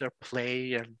watch their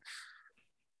play, and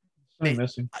Something they,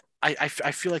 missing. I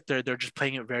feel like they're just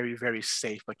playing it very very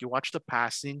safe. Like you watch the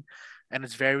passing, and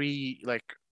it's very like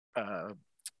uh,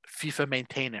 FIFA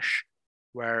maintainish,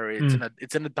 where Mm.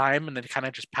 it's in a dime, and then kind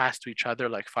of just pass to each other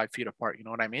like 5 feet apart. You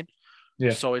know what I mean?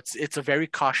 Yeah. So it's a very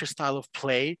cautious style of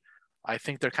play. I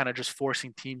think they're kind of just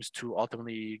forcing teams to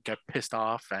ultimately get pissed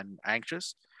off and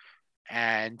anxious,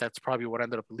 and that's probably what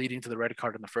ended up leading to the red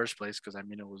card in the first place. Because I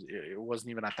mean, it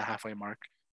wasn't even at the halfway mark.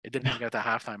 It didn't even get to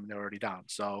halftime, and they're already down.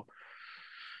 So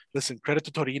listen, credit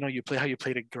to Torino. You play how you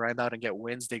play to grind out and get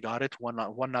wins. They got it. One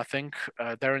nothing.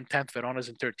 They're in 10th. Verona's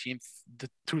in 13th. The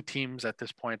two teams at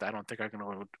this point, I don't think are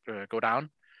going to go down.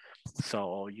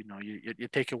 So you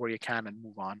take it where you can and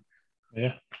move on.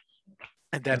 Yeah.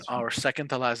 And then That's our second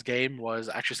to last game was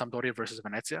actually Sampdoria versus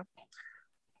Venezia.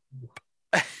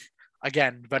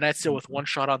 Again, Venezia with one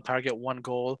shot on target, one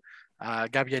goal.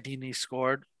 Gabbiadini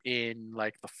scored in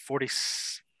like the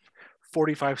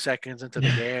 45 seconds into the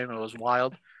game. It was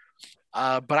wild.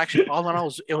 But actually, all in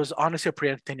all, it was honestly a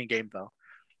pretty entertaining game, though.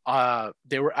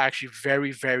 They were actually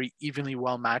very, very evenly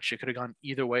well matched. It could have gone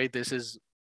either way. This is,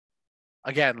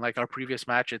 again, like our previous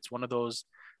match. It's one of those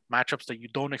matchups that you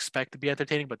don't expect to be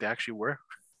entertaining, but they actually were.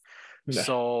 yeah.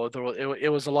 So it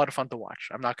was a lot of fun to watch.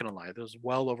 I'm not gonna lie. There was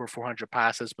well over 400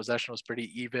 passes. Possession was pretty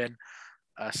even.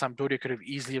 Sampdoria could have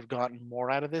easily have gotten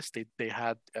more out of this. They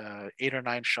had 8 or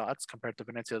 9 shots compared to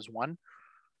Venezia's one.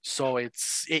 So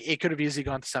it could have easily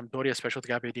gone to Sampdoria, especially with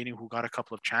Gabbiadini, who got a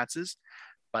couple of chances.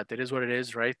 But it is what it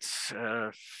is, right?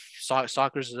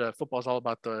 Soccer's football is all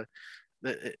about the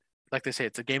like they say,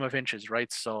 it's a game of inches,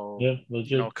 right? So Yeah.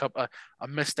 Legit. a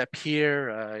misstep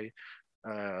here,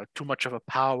 too much of a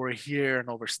power here, and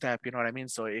overstep. You know what I mean?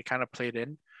 So it kind of played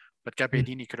in. But Mm.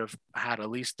 Gabbiadini could have had at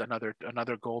least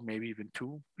another goal, maybe even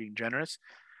two, being generous.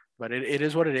 But it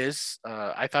is what it is.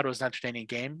 I thought it was an entertaining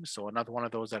game. So another one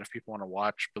of those that if people want to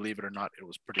watch, believe it or not, it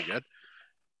was pretty good.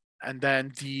 And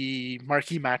then the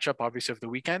marquee matchup, obviously, of the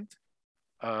weekend,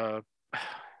 uh,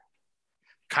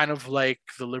 kind of like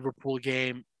the Liverpool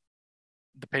game,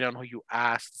 depending on who you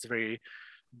ask, it's a very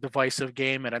divisive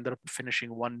game. It ended up finishing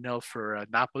 1-0 for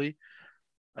Napoli.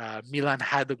 Milan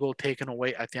had the goal taken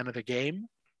away at the end of the game,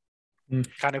 Mm.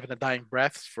 kind of in the dying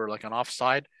breaths for like an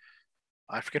offside.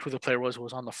 I forget who the player was who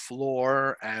was on the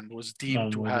floor and was deemed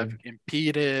No, to no, have no.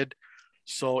 impeded.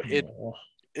 So No.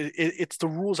 it's the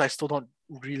rules I still don't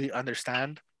really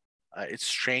understand. It's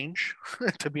strange,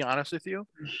 to be honest with you.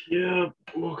 Yeah.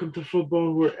 Welcome to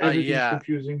football where everything's Yeah,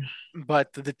 confusing.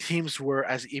 but the teams were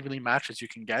as evenly matched as you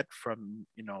can get from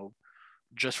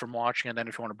just from watching, and then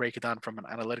if you want to break it down from an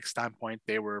analytics standpoint,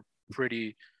 they were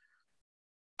pretty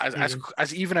as as Even.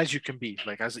 as even as you can be,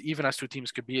 like as even as two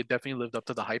teams could be. It definitely lived up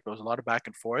to the hype. It was a lot of back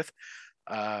and forth,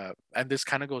 and this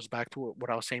kind of goes back to what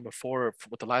I was saying before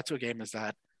with the Lazio game, is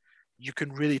that you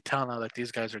can really tell now that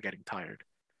these guys are getting tired.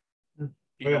 Oh,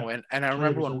 yeah. And I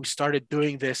remember when 100%. we started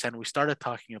doing this and we started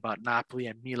talking about Napoli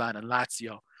and Milan and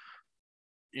Lazio,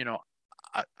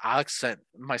 Alex and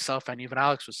myself and even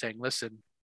Alex was saying, listen,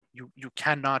 you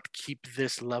cannot keep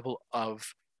this level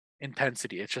of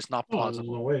intensity. It's just not Oh, there's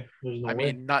plausible. no way. There's no I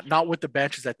way. mean, not with the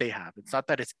benches that they have. It's not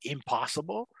that it's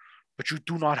impossible, but you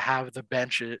do not have the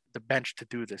bench to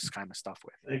do this kind of stuff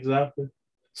with. Exactly.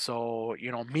 So,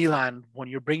 Milan, when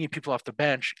you're bringing people off the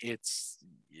bench, it's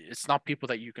not people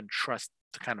that you can trust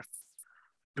to kind of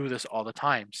do this all the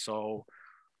time. So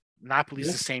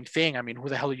Napoli's the same thing. I mean, who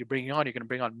the hell are you bringing on? You're going to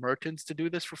bring on Mertens to do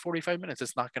this for 45 minutes?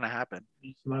 It's not going to happen.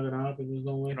 It's not gonna happen. There's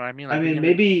no way. You know what I mean? Like, I mean,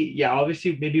 maybe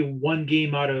obviously, maybe one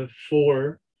game out of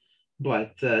four,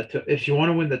 but if you want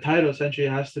to win the title, essentially,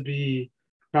 it has to be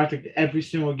practically every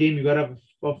single game. You gotta have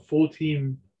a full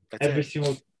team, every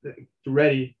single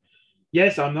ready.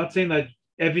 Yes, I'm not saying that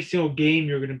every single game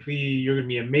you're gonna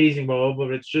be amazing, blah blah blah.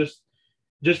 But it's just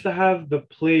to have the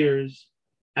players,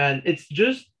 and it's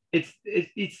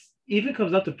even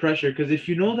comes down to pressure, because if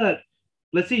you know that,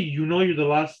 let's say you're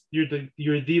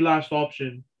the last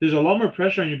option, there's a lot more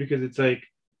pressure on you, because it's like,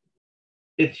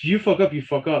 if you fuck up, you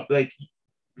fuck up. Like,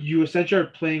 you essentially are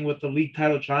playing with the league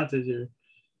title chances here.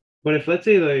 But if, let's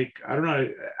say, like, I don't know,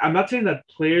 I'm not saying that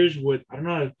players would, I don't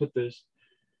know how to put this.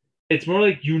 It's more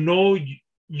like, you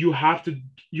have to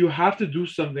do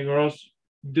something, or else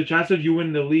the chance of you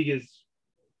winning the league is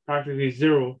practically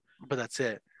zero. But that's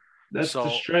it. That's the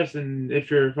stress. And if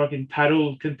you're a fucking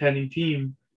title contending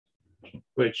team,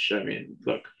 which, I mean,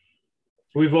 look,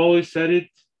 we've always said it,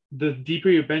 the deeper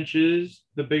your bench is,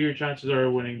 the bigger chances are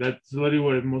of winning. That's literally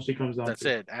what it mostly comes down to. That's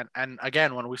it. And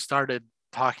again, when we started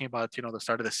talking about, the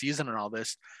start of the season and all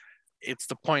this, it's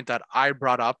the point that I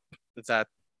brought up,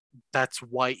 that's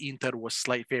why Inter was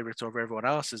slight favorites over everyone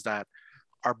else, is that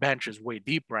our bench is way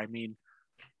deeper. I mean,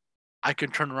 I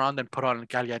can turn around and put on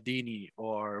Gagliardini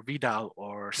or Vidal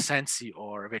or Sensi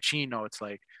or Vecino. It's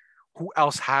like, who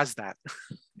else has that?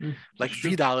 Like,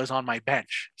 Vidal is on my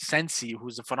bench. Sensi,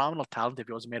 who's a phenomenal talent if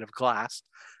he was made of glass,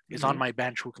 is on my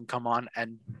bench, who can come on,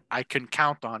 and I can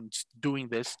count on doing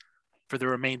this for the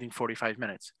remaining 45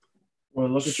 minutes. Well,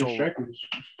 look at your strikers.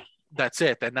 That's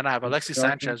it. And then I have Alexis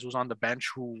Sanchez, who's on the bench,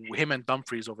 who him and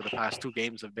Dumfries over the past 2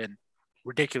 games have been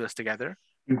ridiculous together.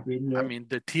 I mean,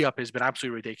 the tee-up has been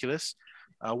absolutely ridiculous.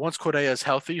 Once Correa is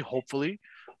healthy, hopefully,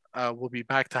 we'll be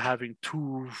back to having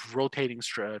two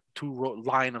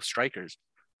line of strikers,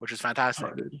 which is fantastic.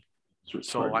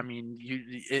 So, I mean,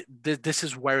 this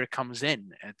is where it comes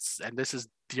in. And this is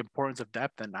the importance of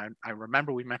depth. And I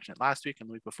remember we mentioned it last week and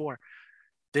the week before.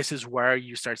 This is where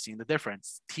you start seeing the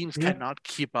difference. Teams cannot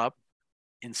keep up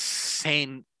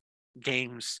insane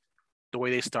games the way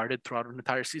they started throughout an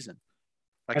entire season.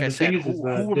 Like I said,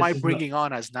 who am I bringing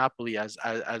on as Napoli as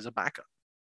a backup?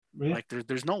 Yeah. Like,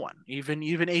 there's no one.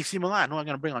 Even AC Milan. Who am I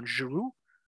going to bring on? Giroud?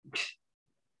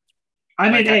 I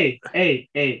mean,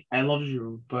 I love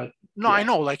Giroud, but no, I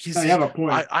know. Like, you have a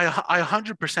point. I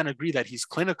 100% agree that he's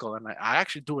clinical, and I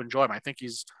actually do enjoy him. I think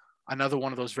he's another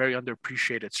one of those very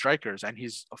underappreciated strikers, and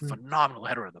he's a phenomenal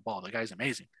header of the ball. The guy's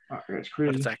amazing. That's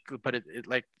crazy.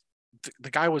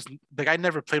 The guy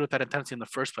never played with that intensity in the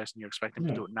first place, and you expect him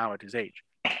to do it now at his age.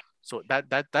 So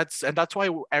that's why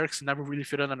Eriksen never really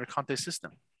fit in under Conte's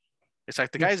system. It's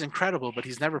like, the guy is incredible, but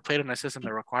he's never played in a system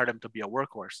that required him to be a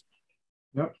workforce.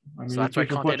 Yep. I mean, so that's why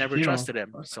Conte never trusted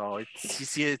him. So it's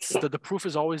the proof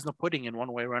is always in the pudding in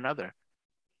one way or another.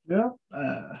 Yeah,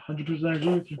 100%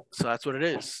 agree with you. So that's what it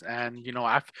is. And,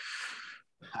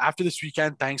 after this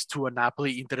weekend, thanks to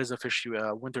Napoli, Inter is officially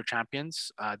winter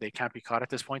champions. They can't be caught at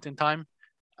this point in time.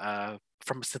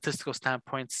 From a statistical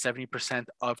standpoint, 70%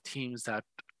 of teams that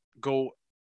go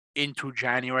into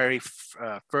January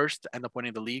 1st end up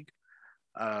winning the league.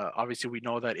 Obviously, we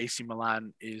know that AC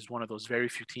Milan is one of those very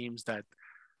few teams that,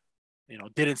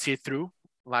 didn't see it through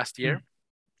last year.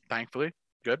 Thankfully,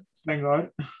 good. Thank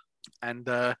God. And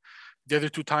the other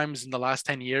 2 times in the last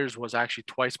 10 years was actually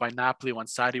twice by Napoli, when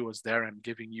Sarri was there and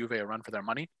giving Juve a run for their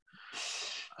money.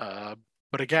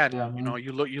 But again,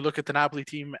 you look at the Napoli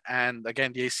team, and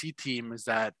again, the AC team, is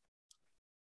that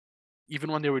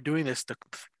even when they were doing this, the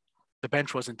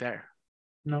bench wasn't there.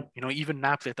 No. Even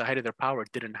Napoli at the height of their power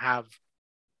didn't have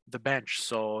the bench.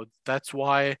 So that's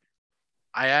why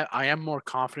I am more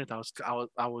confident. I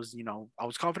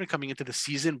was confident coming into the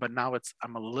season, but now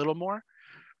I'm a little more.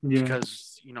 Yeah.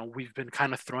 Because we've been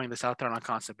kind of throwing this out there on a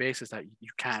constant basis that you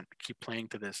can't keep playing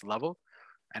to this level,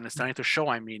 and it's starting to show.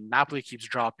 I mean, Napoli keeps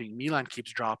dropping, Milan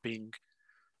keeps dropping.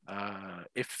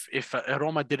 If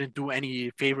Roma didn't do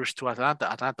any favors to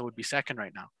Atalanta would be second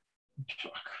right now.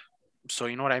 So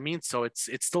you know what I mean? So it's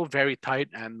still very tight,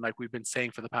 and like we've been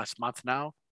saying for the past month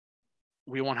now,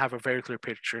 we won't have a very clear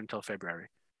picture until February.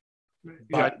 Yeah,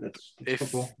 But that's if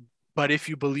football. if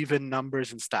you believe in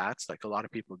numbers and stats, like a lot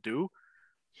of people do,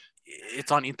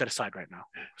 it's on Inter's side right now.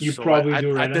 You So probably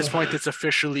do right at this now. point, it's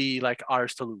officially like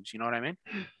ours to lose. You know what I mean?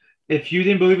 If you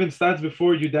didn't believe in stats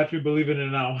before, you definitely believe in it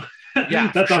now. Yeah,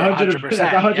 for That's a sure, hundred. That's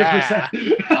 100%.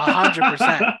 100%. Yeah,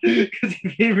 100%. Because the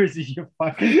gamers, you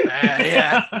fuck.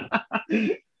 Yeah.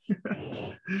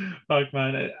 Fuck,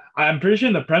 man. I'm pretty sure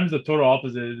in the Prem's the total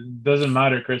opposite. It doesn't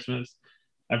matter Christmas.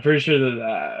 I'm pretty sure that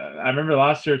I remember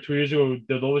last year, 2 years ago,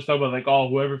 they'd always talk about like, oh,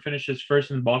 whoever finishes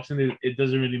first in Boxing Day, it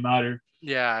doesn't really matter.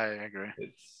 Yeah, I agree.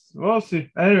 We'll see.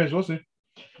 Anyways, we'll see.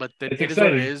 But It's it is what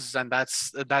it exciting. is, and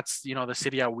that's the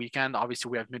Serie A weekend.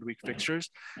 Obviously, we have midweek fixtures,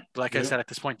 but like I Yep. said, at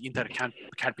this point, Inter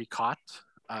can't be caught.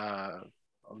 At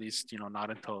least not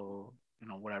until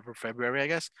whatever February, I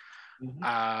guess.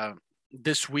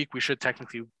 This week we should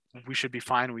be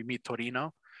fine. We meet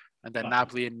Torino, and then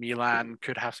Napoli and Milan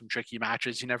could have some tricky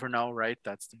matches. You never know, right?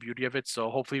 That's the beauty of it. So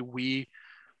hopefully we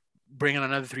bring in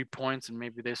another 3 points, and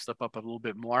maybe they slip up a little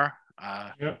bit more.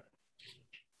 Yep.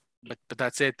 But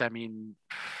that's it. I mean,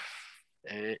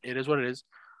 it is what it is.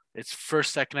 It's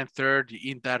first, second, and third.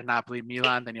 Inter, Napoli,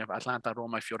 Milan. Then you have Atlanta,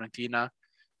 Roma, Fiorentina,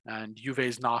 and Juve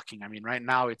is knocking. I mean, right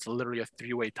now it's literally a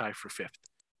three-way tie for fifth.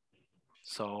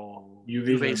 So UV's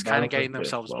Juve in a is kind battle of for getting fifth.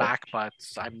 themselves Well, back, but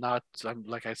I'm not. I'm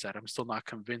like I said, I'm still not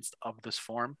convinced of this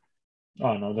form.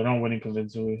 oh no, they're not winning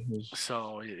convincingly.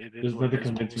 So it is There's what it nothing is.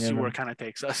 We'll convincing see in where it them. kind of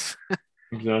takes us.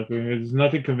 Exactly. There's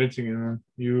nothing convincing in them.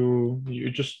 You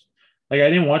just like I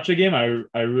didn't watch the game.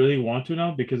 I really want to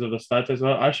now because of the stats I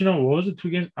saw. Actually, no, what was it? 2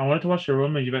 games. I wanted to watch the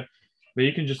Roma Juventus, but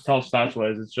you can just tell stats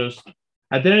wise. It's just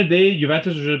at the end of the day,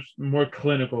 Juventus was just more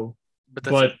clinical. But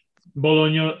that's it. But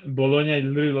Bologna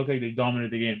literally looked like they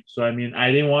dominated the game. So I mean,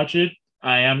 I didn't watch it.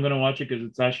 I am gonna watch it because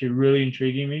it's actually really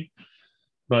intriguing me.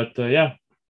 But yeah,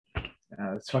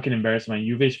 it's fucking embarrassing, man.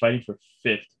 Juve's fighting for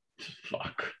fifth.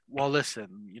 Fuck. Well,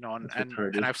 listen, and, That's and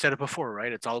retarded. and I've said it before,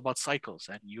 right? It's all about cycles,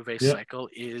 and Juve's Yeah. cycle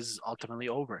is ultimately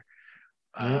over.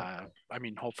 Yeah. I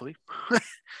mean, hopefully.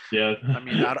 Yeah. I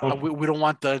mean, we don't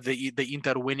want the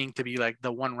Inter winning to be like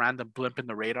the one random blimp in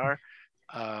the radar.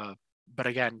 But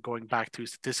again, going back to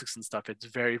statistics and stuff, it's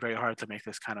very, very hard to make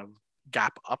this kind of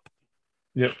gap up.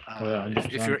 Yep. Oh,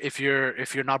 yeah, If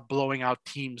you're not blowing out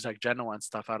teams like Genoa and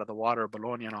stuff out of the water,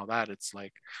 Bologna and all that, it's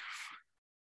like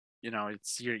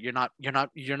it's you're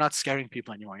not scaring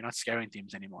people anymore. You're not scaring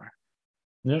teams anymore.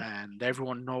 Yep. And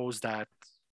everyone knows that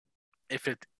if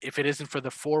it isn't for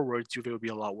the forwards, Juve would be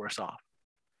a lot worse off.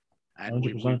 And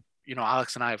 100%.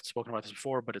 Alex and I have spoken about this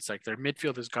before, but it's like their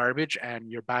midfield is garbage and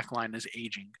your back line is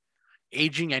aging,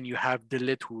 and you have De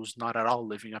Ligt who's not at all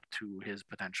living up to his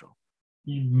potential.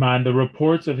 Man, the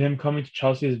reports of him coming to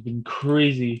Chelsea has been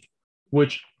crazy,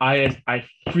 which I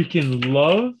freaking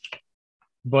love.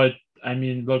 But I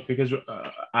mean, look, because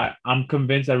I'm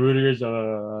convinced that Rudiger's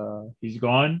he's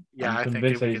gone. Yeah, I'm I think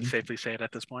convinced we that can safely say it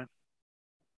at this point.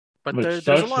 But which there's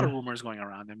a sucks. lot of rumors going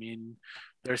around. I mean,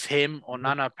 there's him.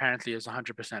 Onana apparently is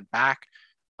 100% back.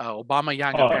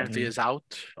 Aubameyang Oh, apparently is out.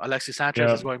 Alexis Sanchez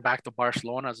yeah. is going back to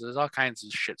Barcelona. So there's all kinds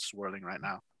of shit swirling right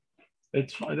now.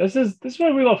 It's fine. This is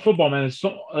why we love football, man. It's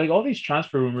so like all these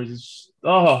transfer rumors.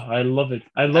 I love it.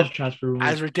 I love transfer As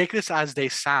rumors. ridiculous as they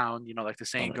sound, like the Oh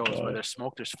saying my goes, where god. there's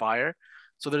smoke, there's fire.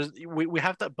 So we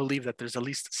have to believe that there's at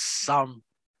least some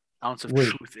ounce of Wait,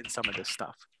 truth in some of this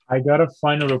stuff. I gotta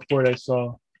find a report I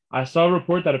saw. I saw a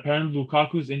report that apparently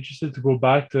Lukaku's interested to go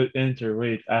back to Inter.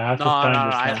 Wait, I have No, to no, find no.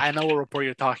 this now. I know what report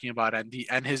you're talking about,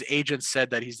 and his agent said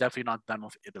that he's definitely not done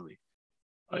with Italy.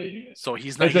 So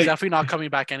he's It's like, definitely not coming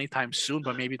back anytime soon,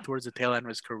 but maybe towards the tail end of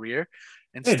his career.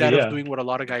 maybe, Instead of yeah. doing what a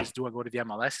lot of guys do and go to the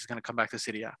MLS, he's gonna come back to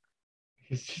Serie A.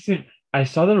 It's just, I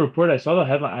saw the report. I saw the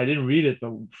headline. I didn't read it,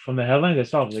 but from the headlines I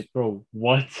saw, I was like, bro,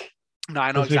 what? No,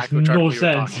 I know This makes exactly which no article you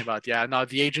were sense. talking about. Yeah, no,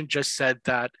 the agent just said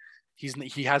that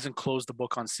he hasn't closed the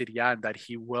book on Serie A and that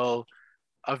he will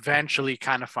eventually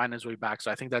kind of find his way back. So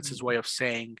I think that's his way of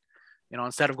saying,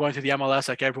 instead of going to the MLS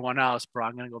like everyone else, bro,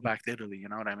 I'm gonna go back to Italy. You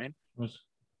know what I mean?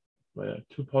 But yeah,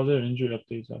 2 positive injury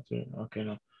updates after. Okay,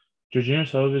 no. Jorginho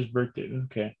Sullivan's birthday.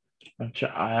 Okay.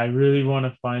 I really want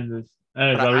to find this.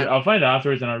 Anyways, But I'll find it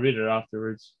afterwards and I'll read it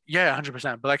afterwards. yeah,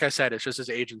 100%. But like I said, it's just his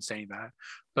agent saying that.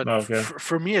 But Okay.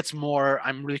 for me, it's more.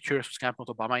 I'm really curious what's happening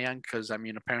with Aubameyang because I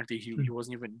mean, apparently he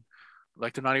wasn't even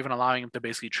like they're not even allowing him to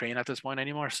basically train at this point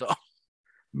anymore. So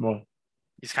Well,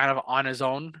 he's kind of on his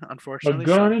own, but unfortunately.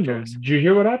 good So on I'm him though. curious. Did you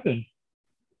hear what happened?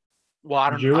 Well, I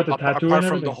Did don't. you hear about the tattoo Apart and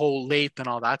from the everything? whole late and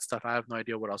all that stuff, I have no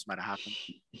idea what else might have happened.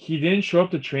 He didn't show up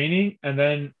to training, and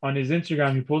then on his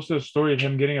Instagram, he posted a story of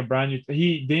him getting a brand new.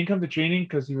 He didn't come to training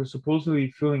because he was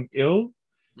supposedly feeling ill,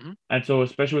 Hmm. and so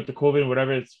especially with the COVID and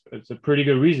whatever, it's a pretty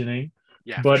good reasoning.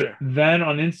 Yeah, for But sure. then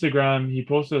on Instagram, he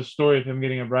posted a story of him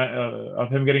getting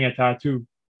a tattoo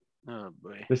Oh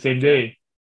boy. the same Okay. day,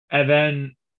 and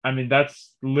then I mean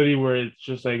that's literally where it's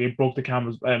just like it broke the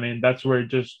cameras. I mean that's where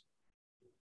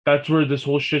this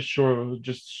whole shit show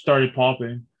just started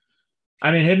popping.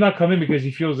 I mean, him not coming because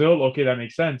he feels ill, okay, that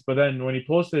makes sense. But then when he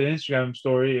posted an Instagram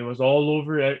story, it was all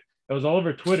over. It was all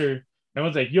over Twitter.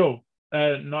 Everyone's like, "Yo,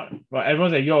 not." Well,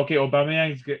 everyone's like, "Yo, okay,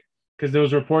 Aubameyang's good," because there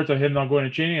was reports of him not going to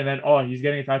training, and then he's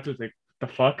getting a tattoo. It's like the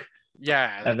fuck,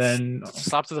 Yeah, and that's then a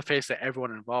slap to the face to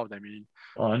everyone involved. I mean,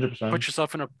 100%. put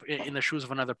yourself in the shoes of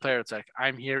another player. It's like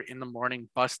I'm here in the morning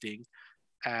busting,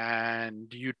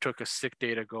 and you took a sick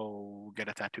day to go get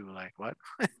a tattoo. Like what?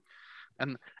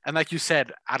 and and like you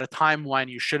said, at a time when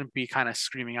you shouldn't be kind of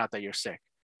screaming out that you're sick.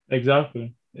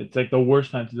 Exactly. It's like the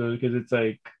worst time to do it because it's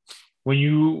like when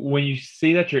you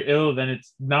say that you're ill, then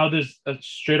it's now there's a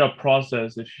straight up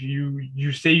process. If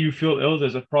you say you feel ill,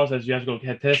 there's a process. You have to go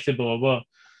get tested, blah blah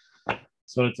blah.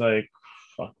 So it's like,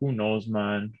 fuck, who knows,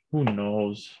 man? Who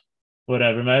knows?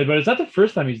 Whatever, man. But it's not the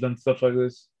first time he's done stuff like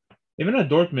this. Even at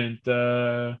Dortmund,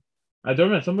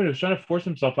 somebody was trying to force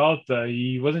himself out.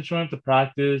 He wasn't showing up to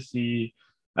practice. He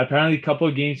apparently a couple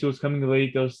of games he was coming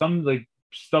late. There was some like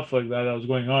stuff like that was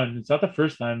going on. It's not the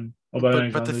first time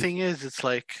Aubameyang's But done the this. thing is, it's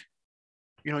like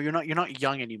you're not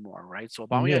young anymore, right? So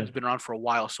Yeah. Aubameyang's been around for a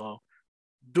while, so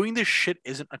doing this shit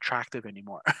isn't attractive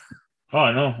anymore. Oh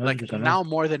no, Like 100% no. now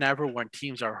more than ever, when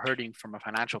teams are hurting from a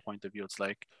financial point of view, it's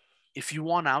like if you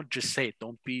want out, just say it.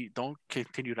 Don't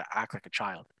continue to act like a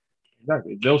child.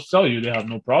 Exactly. They'll sell you. They have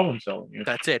no problem selling you.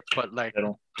 That's it. But like, They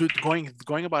don't. dude,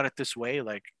 going about it this way,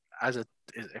 like as a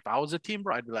if I was a team,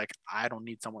 bro, I'd be like, I don't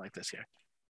need someone like this here.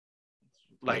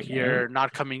 Like you're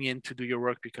not coming in to do your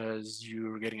work because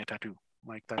you're getting a tattoo.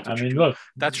 Like that's I what you mean, do. look.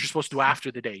 That's what you're supposed to do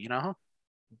after the day, you know?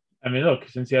 I mean, look.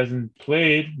 Since he hasn't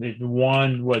played, they've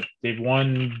won what? They've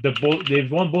won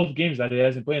both games that he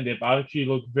hasn't played. And they've actually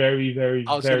looked very, very,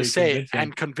 I was gonna very say, convincing.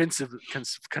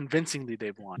 and convincingly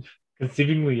they've won.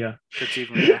 Conceivingly, yeah.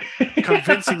 Conceivingly, yeah.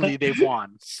 Convincingly they've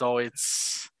won. So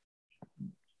it's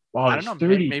Wow, I don't he's know.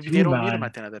 Maybe they 32, don't need him at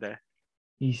man. the end of the day.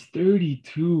 He's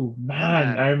 32, Yeah, man.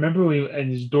 I man. remember in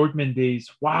his Dortmund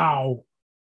days. Wow,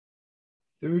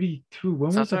 32.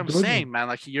 When So was that's what that I'm Dortmund? saying, man.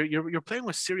 Like you're playing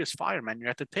with serious fire, man. You're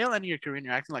at the tail end of your career and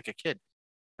you're acting like a kid.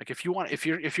 Like if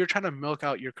you're trying to milk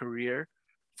out your career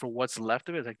for what's left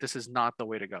of it, like this is not the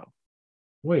way to go.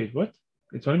 Wait, what?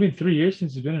 It's only been 3 years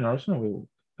since he's been in Arsenal. Wait,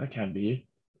 that can't be.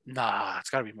 Nah, it's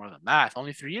gotta be more than that.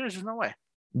 Only 3 years, there's no way.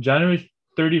 January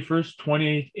 31st,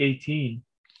 2018.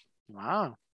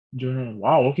 Wow.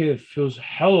 Wow, okay, it feels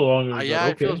hella longer, but Yeah,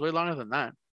 it feels okay. way longer than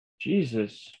that.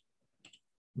 Jesus.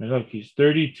 I mean, look, he's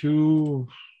 32.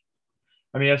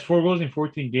 I mean, he has 4 goals in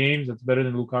 14 games. That's better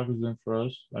than Lukaku's doing for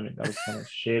us. I mean, that was kind of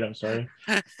shade. I'm sorry.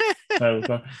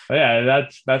 But yeah,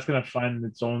 that's gonna find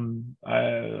its own.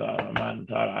 Man,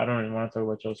 I don't even want to talk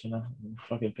about Chelsea now. I'm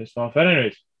fucking pissed off. But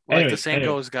anyways, Like the anyways, saying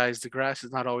anyways. goes, guys, the grass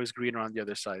is not always greener on the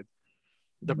other side.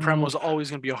 The Prem was Nope. always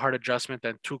going to be a hard adjustment.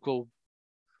 And Tuchel,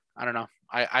 I don't know.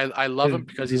 I love him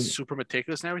because he's There's, super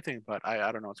meticulous and everything, but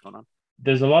I don't know what's going on.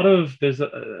 there's a lot of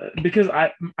because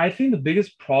I think the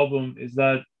biggest problem is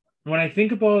that when I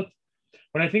think about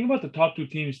the top two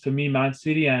teams, to me, Man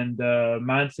City and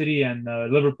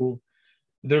Liverpool,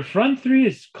 their front three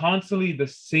is constantly the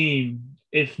same,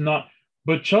 if not.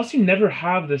 But Chelsea never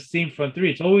have the same front three.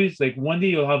 It's always like one day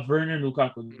you'll have Werner and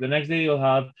Lukaku, the next day you'll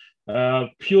have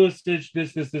Pulisic,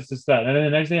 this, that, and then the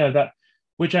next day you have that.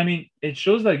 Which I mean, it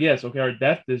shows that yes, okay, our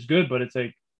depth is good, but it's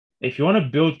like if you want to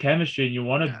build chemistry and you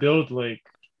want to Yeah, build like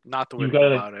not the way you to go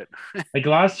gotta about it. like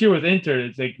last year with Inter,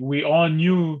 it's like we all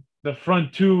knew the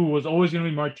front two was always going to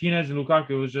be Martinez and Lukaku.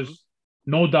 It was Mhm. just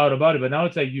no doubt about it. But now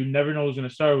it's like you never know who's going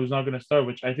to start, who's not going to start,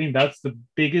 which I think that's the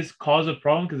biggest cause of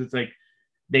problem because it's like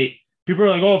they people are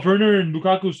like, oh, Werner and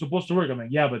Lukaku is supposed to work. I'm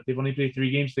like, yeah, but they've only played 3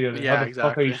 games together. How Yeah, the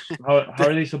fuck are you? exactly. How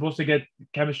are they supposed to get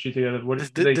chemistry together? What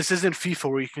like? This isn't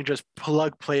FIFA where you can just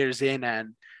plug players in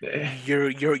and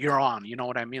you're on. You know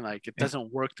what I mean? Like it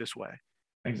doesn't work this way.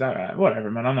 Exactly. Whatever,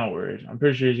 man. I'm not worried. I'm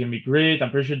pretty sure he's gonna be great. I'm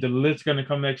pretty sure the Lit's gonna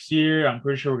come next year. I'm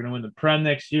pretty sure we're gonna win the Prem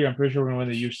next year. I'm pretty sure we're gonna win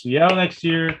the UCL next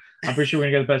year. I'm pretty sure we're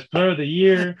gonna get the best player of the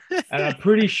year. And I'm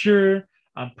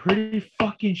pretty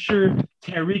fucking sure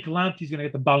Tariq Lamptey's gonna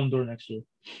get the Ballon d'Or next year.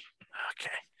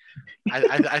 Okay.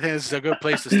 I think this is a good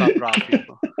place to stop it off,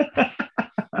 people.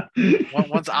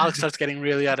 Once Alex starts getting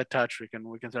really out of touch, we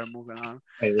can start moving on.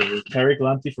 Hey, Tariq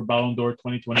Lamptey for Ballon d'Or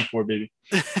 2024, baby.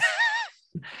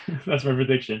 That's my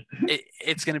prediction.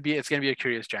 It's gonna be a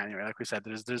curious January. Like we said,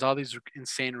 there's all these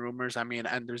insane rumors. I mean,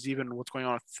 and there's even what's going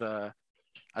on with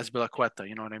Azpilicueta.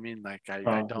 You know what I mean? Like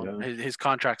I don't his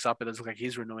contract's up. It doesn't look like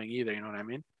he's renewing either. You know what I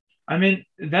mean? I mean,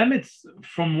 them. It's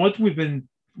from what we've been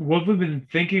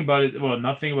thinking about it. Well,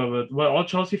 not thinking about it. What all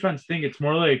Chelsea fans think. It's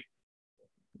more like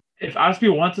if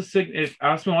Aspie wants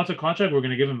a contract, we're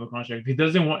gonna give him the contract.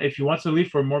 If he wants to leave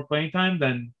for more playing time,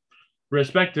 then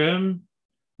respect to him.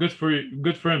 Good for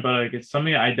him. But like, it's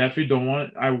something I definitely don't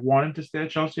want. I want him to stay at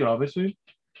Chelsea, obviously.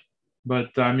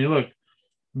 But I mean, look,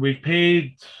 we've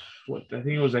paid what I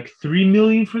think it was like 3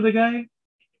 million for the guy,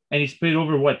 and he's played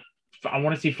over what I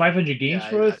want to say 500 games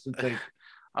for us. It's like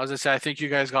I was gonna say, I think you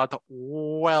guys got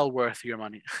well worth your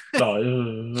money.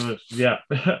 Yeah,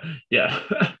 yeah,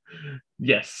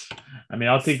 yes. I mean,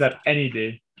 I'll take that any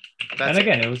day. And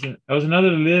again, it was another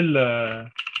little.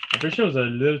 I'm pretty sure it was a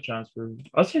Lille transfer.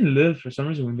 I was saying Lille for some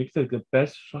reason. We make like the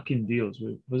best fucking deals.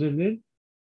 Was it Lille?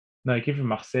 No, it came from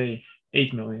Marseille.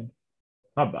 8 million.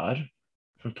 Not bad.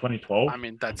 From 2012. I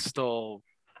mean, that's still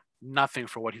nothing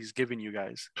for what he's given you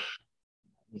guys.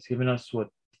 He's given us what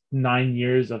 9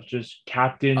 years of just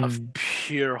captain of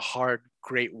pure hard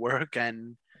great work,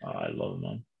 and I love him,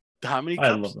 man. How many cups?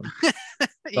 I love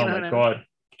him.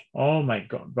 Oh my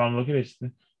god. But I'm looking at this.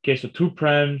 Okay, so 2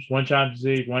 Prems, 1 Champions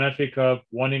League, 1 FA Cup,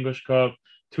 1 English Cup,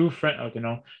 2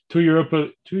 2 Europa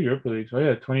Leagues. Oh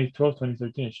yeah, 2012,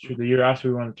 2013. It's true. The year after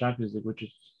we won the Champions League, which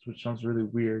sounds really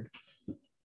weird.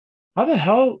 How the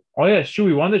hell? Oh yeah, it's true.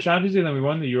 We won the Champions League and then we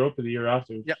won the Europa the year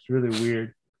after. Yep. It's really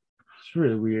weird.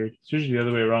 It's usually the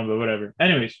other way around, but whatever.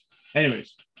 Anyways.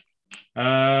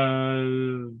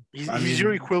 He's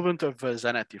your equivalent of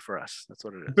Zanetti for us. That's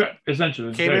what it is. But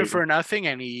essentially. Came in for nothing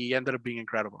and he ended up being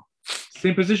incredible.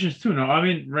 Same positions too, no? I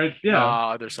mean, right? Yeah.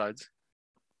 Other sides.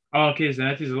 Oh, okay.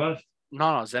 Zanetti's a left. No,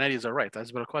 Zanetti's a right.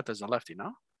 That's Azpilicueta's a lefty,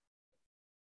 no?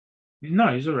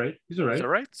 No, he's all right. He's all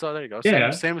right. So there you go.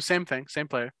 Yeah. Same thing. Same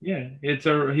player. Yeah. He's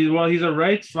a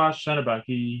right / center back.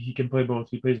 He can play both.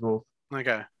 He plays both.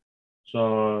 Okay.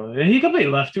 So and he can play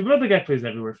left too, but the guy plays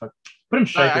everywhere. Fuck. Put him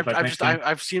striker.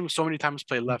 I've seen him so many times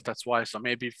play left. That's why. So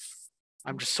maybe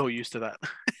I'm just so used to that.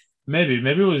 maybe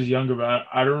it was younger, but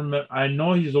I don't remember. I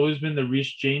know he's always been the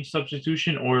Reece James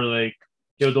substitution, or like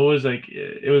it was always like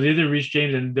it was either Reece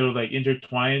James and they were like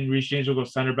intertwined. Reece James will go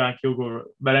center back. He'll go.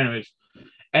 But anyways,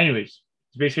 it's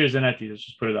basically Zanetti. Let's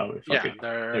just put it that way.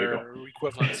 They're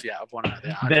equivalents. Yeah, of one another.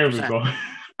 Yeah, there we go.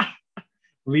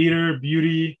 Leader,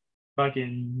 beauty,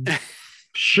 fucking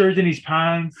shirt in his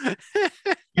pants.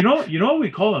 You know what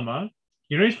we call him, huh?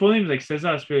 You know his full name is like Cesar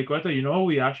Azpilicueta. You know what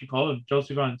we actually call him,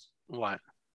 Chelsea fans? What?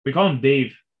 We call him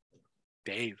Dave.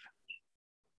 Dave.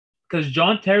 Because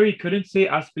John Terry couldn't say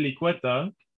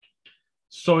Azpilicueta,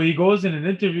 so he goes in an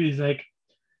interview. He's like,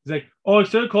 oh,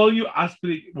 instead of calling you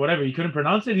whatever, he couldn't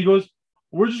pronounce it. He goes,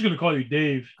 we're just gonna call you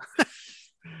Dave.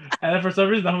 And then for some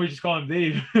reason, now we just call him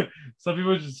Dave. Some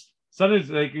people sometimes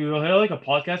like you'll hear like a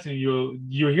podcast and you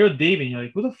hear Dave and you're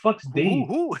like, who the fuck's Dave?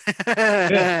 Ooh.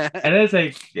 Yeah. And then it's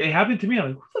like it happened to me. I'm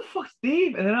like, who the fuck's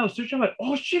Dave? And then I was searching. I'm like,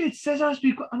 oh shit, it says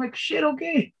Azpilicueta. I'm like, shit,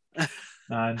 okay.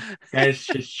 Guy's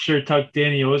just shirt tucked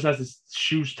in. He always has his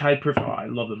shoes tied perfect. Oh, I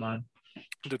love the man.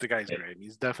 Dude, the guy's great.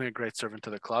 He's definitely a great servant to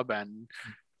the club, and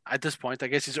at this point, I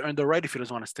guess he's earned the right if he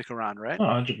doesn't want to stick around, right?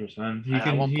 100%.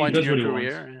 At one point in your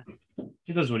career,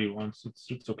 he does what he wants.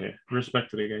 It's okay. Respect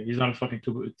to the guy. He's not a fucking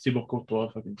Thibaut Courtois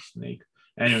fucking snake.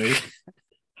 Anyways,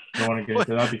 don't want to get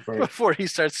into that before he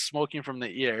starts smoking from the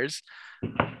ears.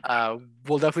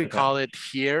 We'll definitely call it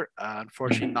here.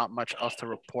 Unfortunately, not much else to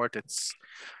report. It's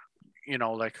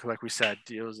like we said,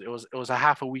 it was a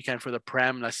half a weekend for the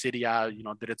Prem. La Serie A,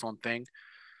 did its own thing.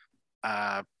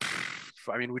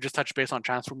 I mean, we just touched base on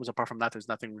transfer moves. Apart from that, there's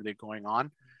nothing really going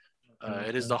on.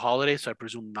 It is the holiday, so I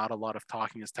presume not a lot of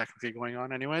talking is technically going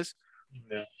on, anyways.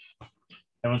 Yeah,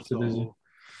 everyone's too busy.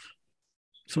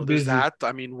 So there's that.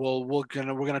 I mean, we're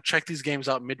gonna check these games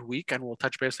out midweek, and we'll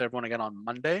touch base with everyone again on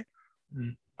Monday.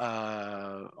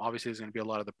 Obviously, there's gonna be a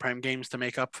lot of the Prem games to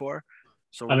make up for.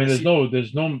 So I mean, there's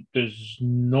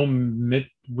no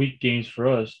midweek games for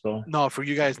us though. No, for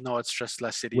you guys, no, it's just La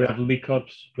Serie A. We have League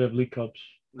Cups.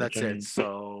 That's it.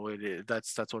 So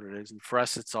that's what it is. And for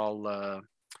us, it's all.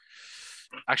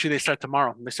 Actually, they start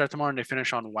tomorrow. And they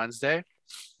finish on Wednesday.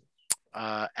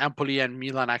 Empoli and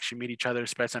Milan actually meet each other.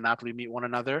 Spezia and Napoli meet one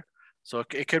another. So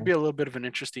it could be a little bit of an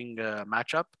interesting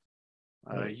matchup.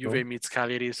 Juve meets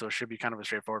Cagliari, so it should be kind of a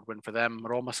straightforward win for them.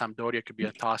 Roma Sampdoria could be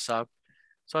a toss-up.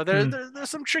 So there's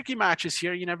some tricky matches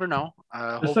here. You never know.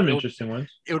 There's Hope some interesting ones.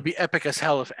 it would be epic as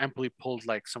hell if Empoli pulled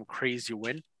like some crazy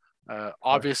win.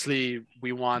 Obviously,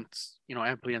 we want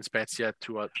Empoli and Spezia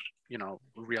to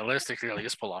realistically at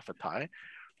least pull off a tie,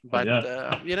 but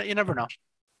you never know.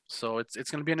 So it's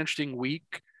going to be an interesting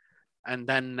week, and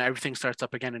then everything starts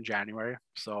up again in January.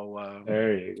 So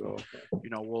there you go.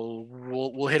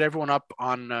 We'll hit everyone up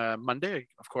on Monday,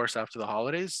 of course, after the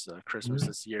holidays. Christmas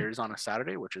this year is on a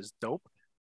Saturday, which is dope.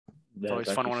 It's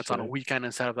always fun when it's on a weekend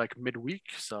instead of like midweek.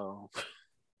 So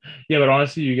yeah, but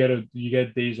honestly, you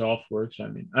get days off work.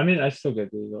 So I mean, I still get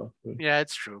days off. But... yeah,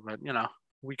 it's true, but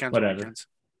weekends whatever. are weekends.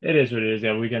 It is what it is.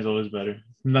 Yeah, weekends always better.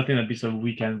 Nothing that beats a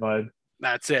weekend vibe.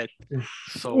 That's it.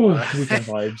 So weekend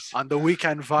vibes. On the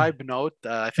weekend vibe note,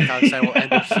 I think Alex and I will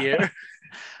end it here.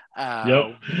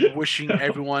 Wishing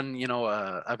everyone,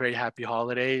 a very happy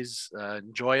holidays.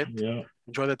 Enjoy it. Yeah.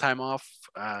 Enjoy the time off.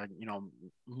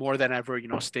 More than ever,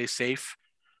 stay safe.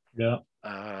 Yeah.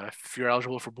 If you're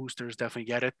eligible for boosters, definitely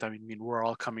get it. I mean, we're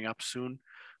all coming up soon,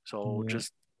 so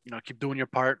just keep doing your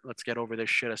part. Let's get over this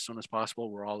shit as soon as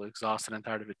possible. We're all exhausted and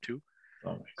tired of it too.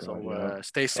 Oh my God, so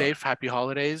stay safe. Happy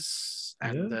holidays,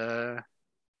 and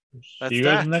see you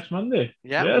guys next Monday.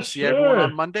 Yeah, we'll see everyone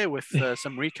on Monday with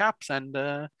some recaps and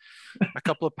a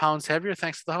couple of pounds heavier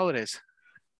thanks to the holidays.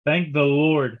 Thank the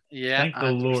Lord. Yeah, thank the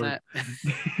 100%.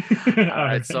 Lord. All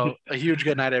right, so a huge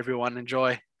good night, everyone.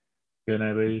 Enjoy. Good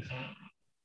night, ladies.